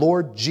 that the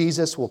Lord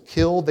Jesus will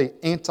kill the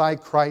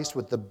Antichrist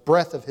with the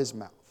breath of His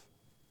mouth.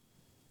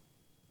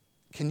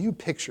 Can you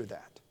picture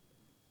that?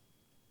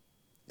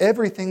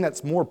 Everything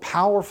that's more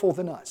powerful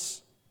than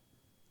us,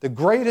 the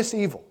greatest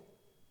evil,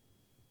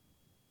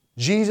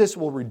 Jesus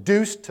will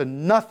reduce to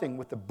nothing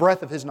with the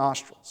breath of His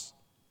nostrils.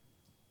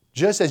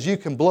 Just as you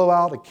can blow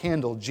out a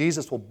candle,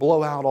 Jesus will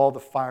blow out all the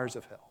fires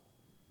of hell.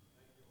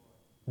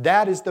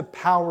 That is the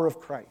power of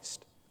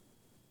Christ.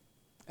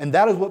 And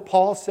that is what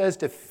Paul says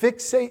to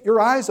fixate your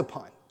eyes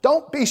upon.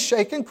 Don't be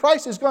shaken.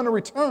 Christ is going to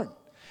return.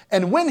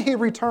 And when He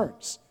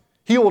returns,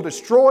 He will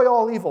destroy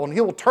all evil and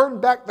He will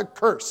turn back the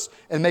curse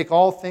and make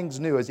all things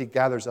new as He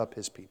gathers up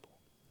His people.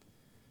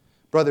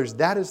 Brothers,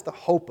 that is the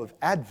hope of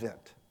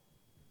Advent.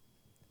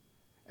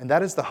 And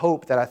that is the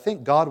hope that I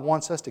think God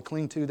wants us to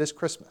cling to this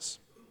Christmas.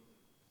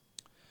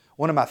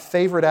 One of my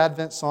favorite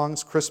Advent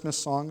songs, Christmas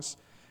songs,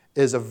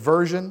 is a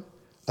version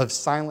of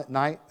Silent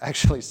Night,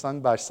 actually sung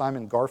by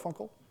Simon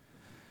Garfunkel.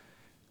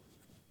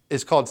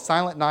 It's called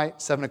Silent Night,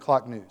 7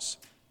 o'clock News.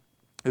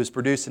 It was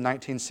produced in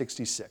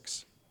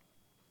 1966.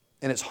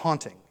 And it's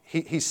haunting.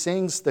 He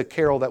sings the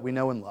carol that we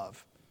know and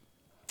love.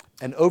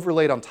 And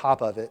overlaid on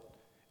top of it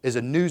is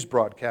a news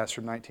broadcast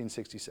from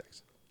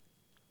 1966.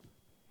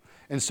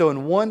 And so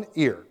in one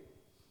ear,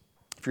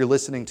 if you're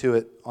listening to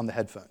it on the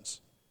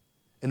headphones,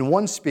 in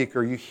one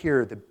speaker you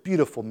hear the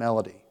beautiful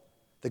melody,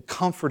 the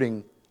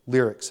comforting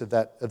lyrics of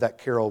that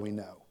carol we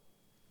know.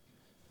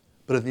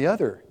 But in the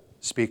other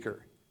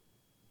speaker,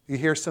 you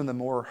hear some of the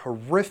more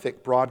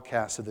horrific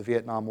broadcasts of the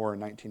Vietnam War in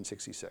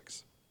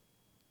 1966.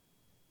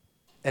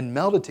 And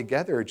melded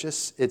together,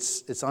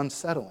 it's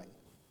unsettling.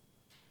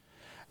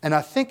 And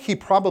I think he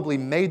probably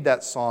made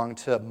that song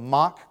to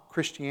mock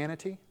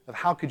Christianity, of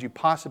how could you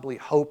possibly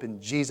hope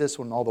in Jesus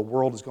when all the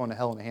world is going to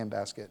hell in a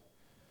handbasket.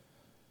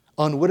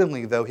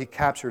 Unwittingly, though, he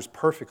captures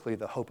perfectly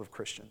the hope of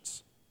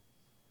Christians.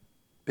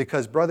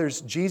 Because,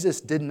 brothers,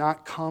 Jesus did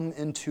not come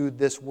into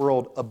this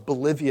world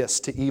oblivious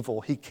to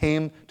evil. He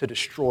came to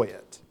destroy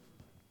it.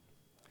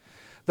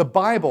 The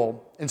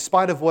Bible, in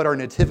spite of what our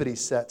nativity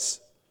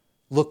sets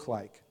look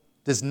like,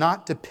 does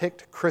not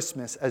depict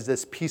Christmas as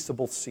this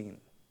peaceable scene.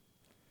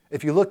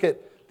 If you look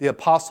at the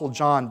Apostle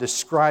John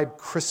describe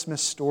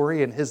Christmas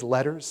story in his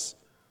letters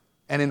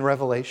and in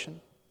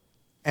Revelation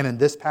and in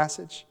this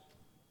passage,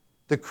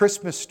 the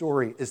Christmas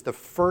story is the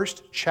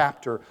first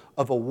chapter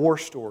of a war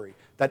story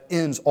that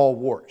ends all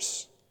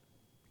wars.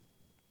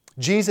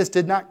 Jesus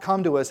did not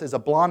come to us as a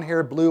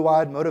blonde-haired,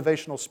 blue-eyed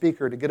motivational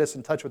speaker to get us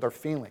in touch with our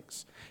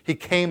feelings. He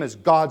came as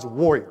God's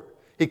warrior.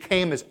 He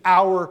came as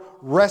our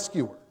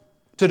rescuer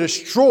to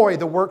destroy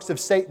the works of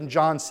Satan,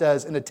 John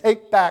says, and to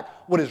take back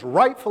what is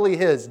rightfully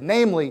his,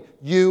 namely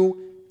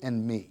you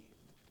and me.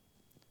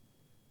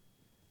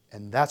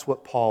 And that's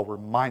what Paul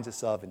reminds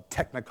us of in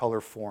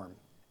technicolor form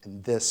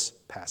in this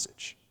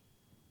passage.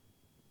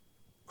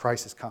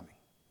 Christ is coming.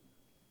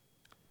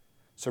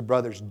 So,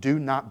 brothers, do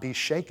not be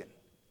shaken.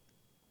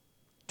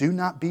 Do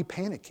not be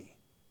panicky.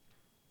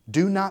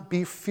 Do not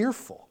be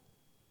fearful.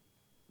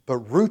 But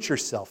root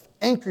yourself,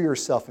 anchor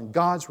yourself in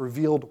God's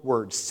revealed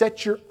word.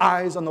 Set your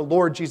eyes on the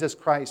Lord Jesus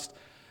Christ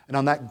and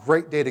on that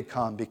great day to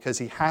come, because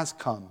He has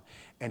come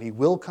and He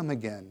will come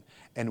again.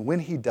 And when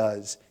He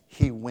does,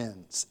 He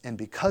wins. And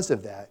because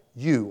of that,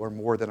 you are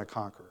more than a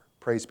conqueror.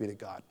 Praise be to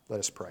God. Let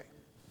us pray.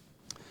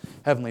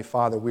 Heavenly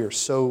Father, we are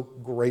so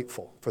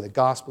grateful for the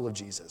gospel of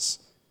Jesus.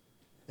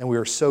 And we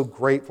are so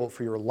grateful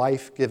for your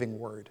life-giving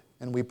word.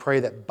 And we pray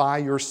that by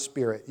your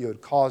Spirit, you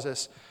would cause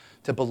us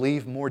to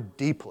believe more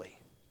deeply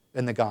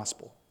in the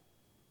gospel,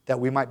 that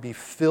we might be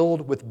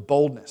filled with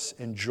boldness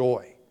and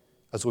joy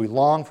as we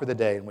long for the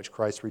day in which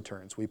Christ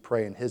returns. We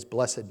pray in His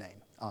blessed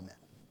name. Amen.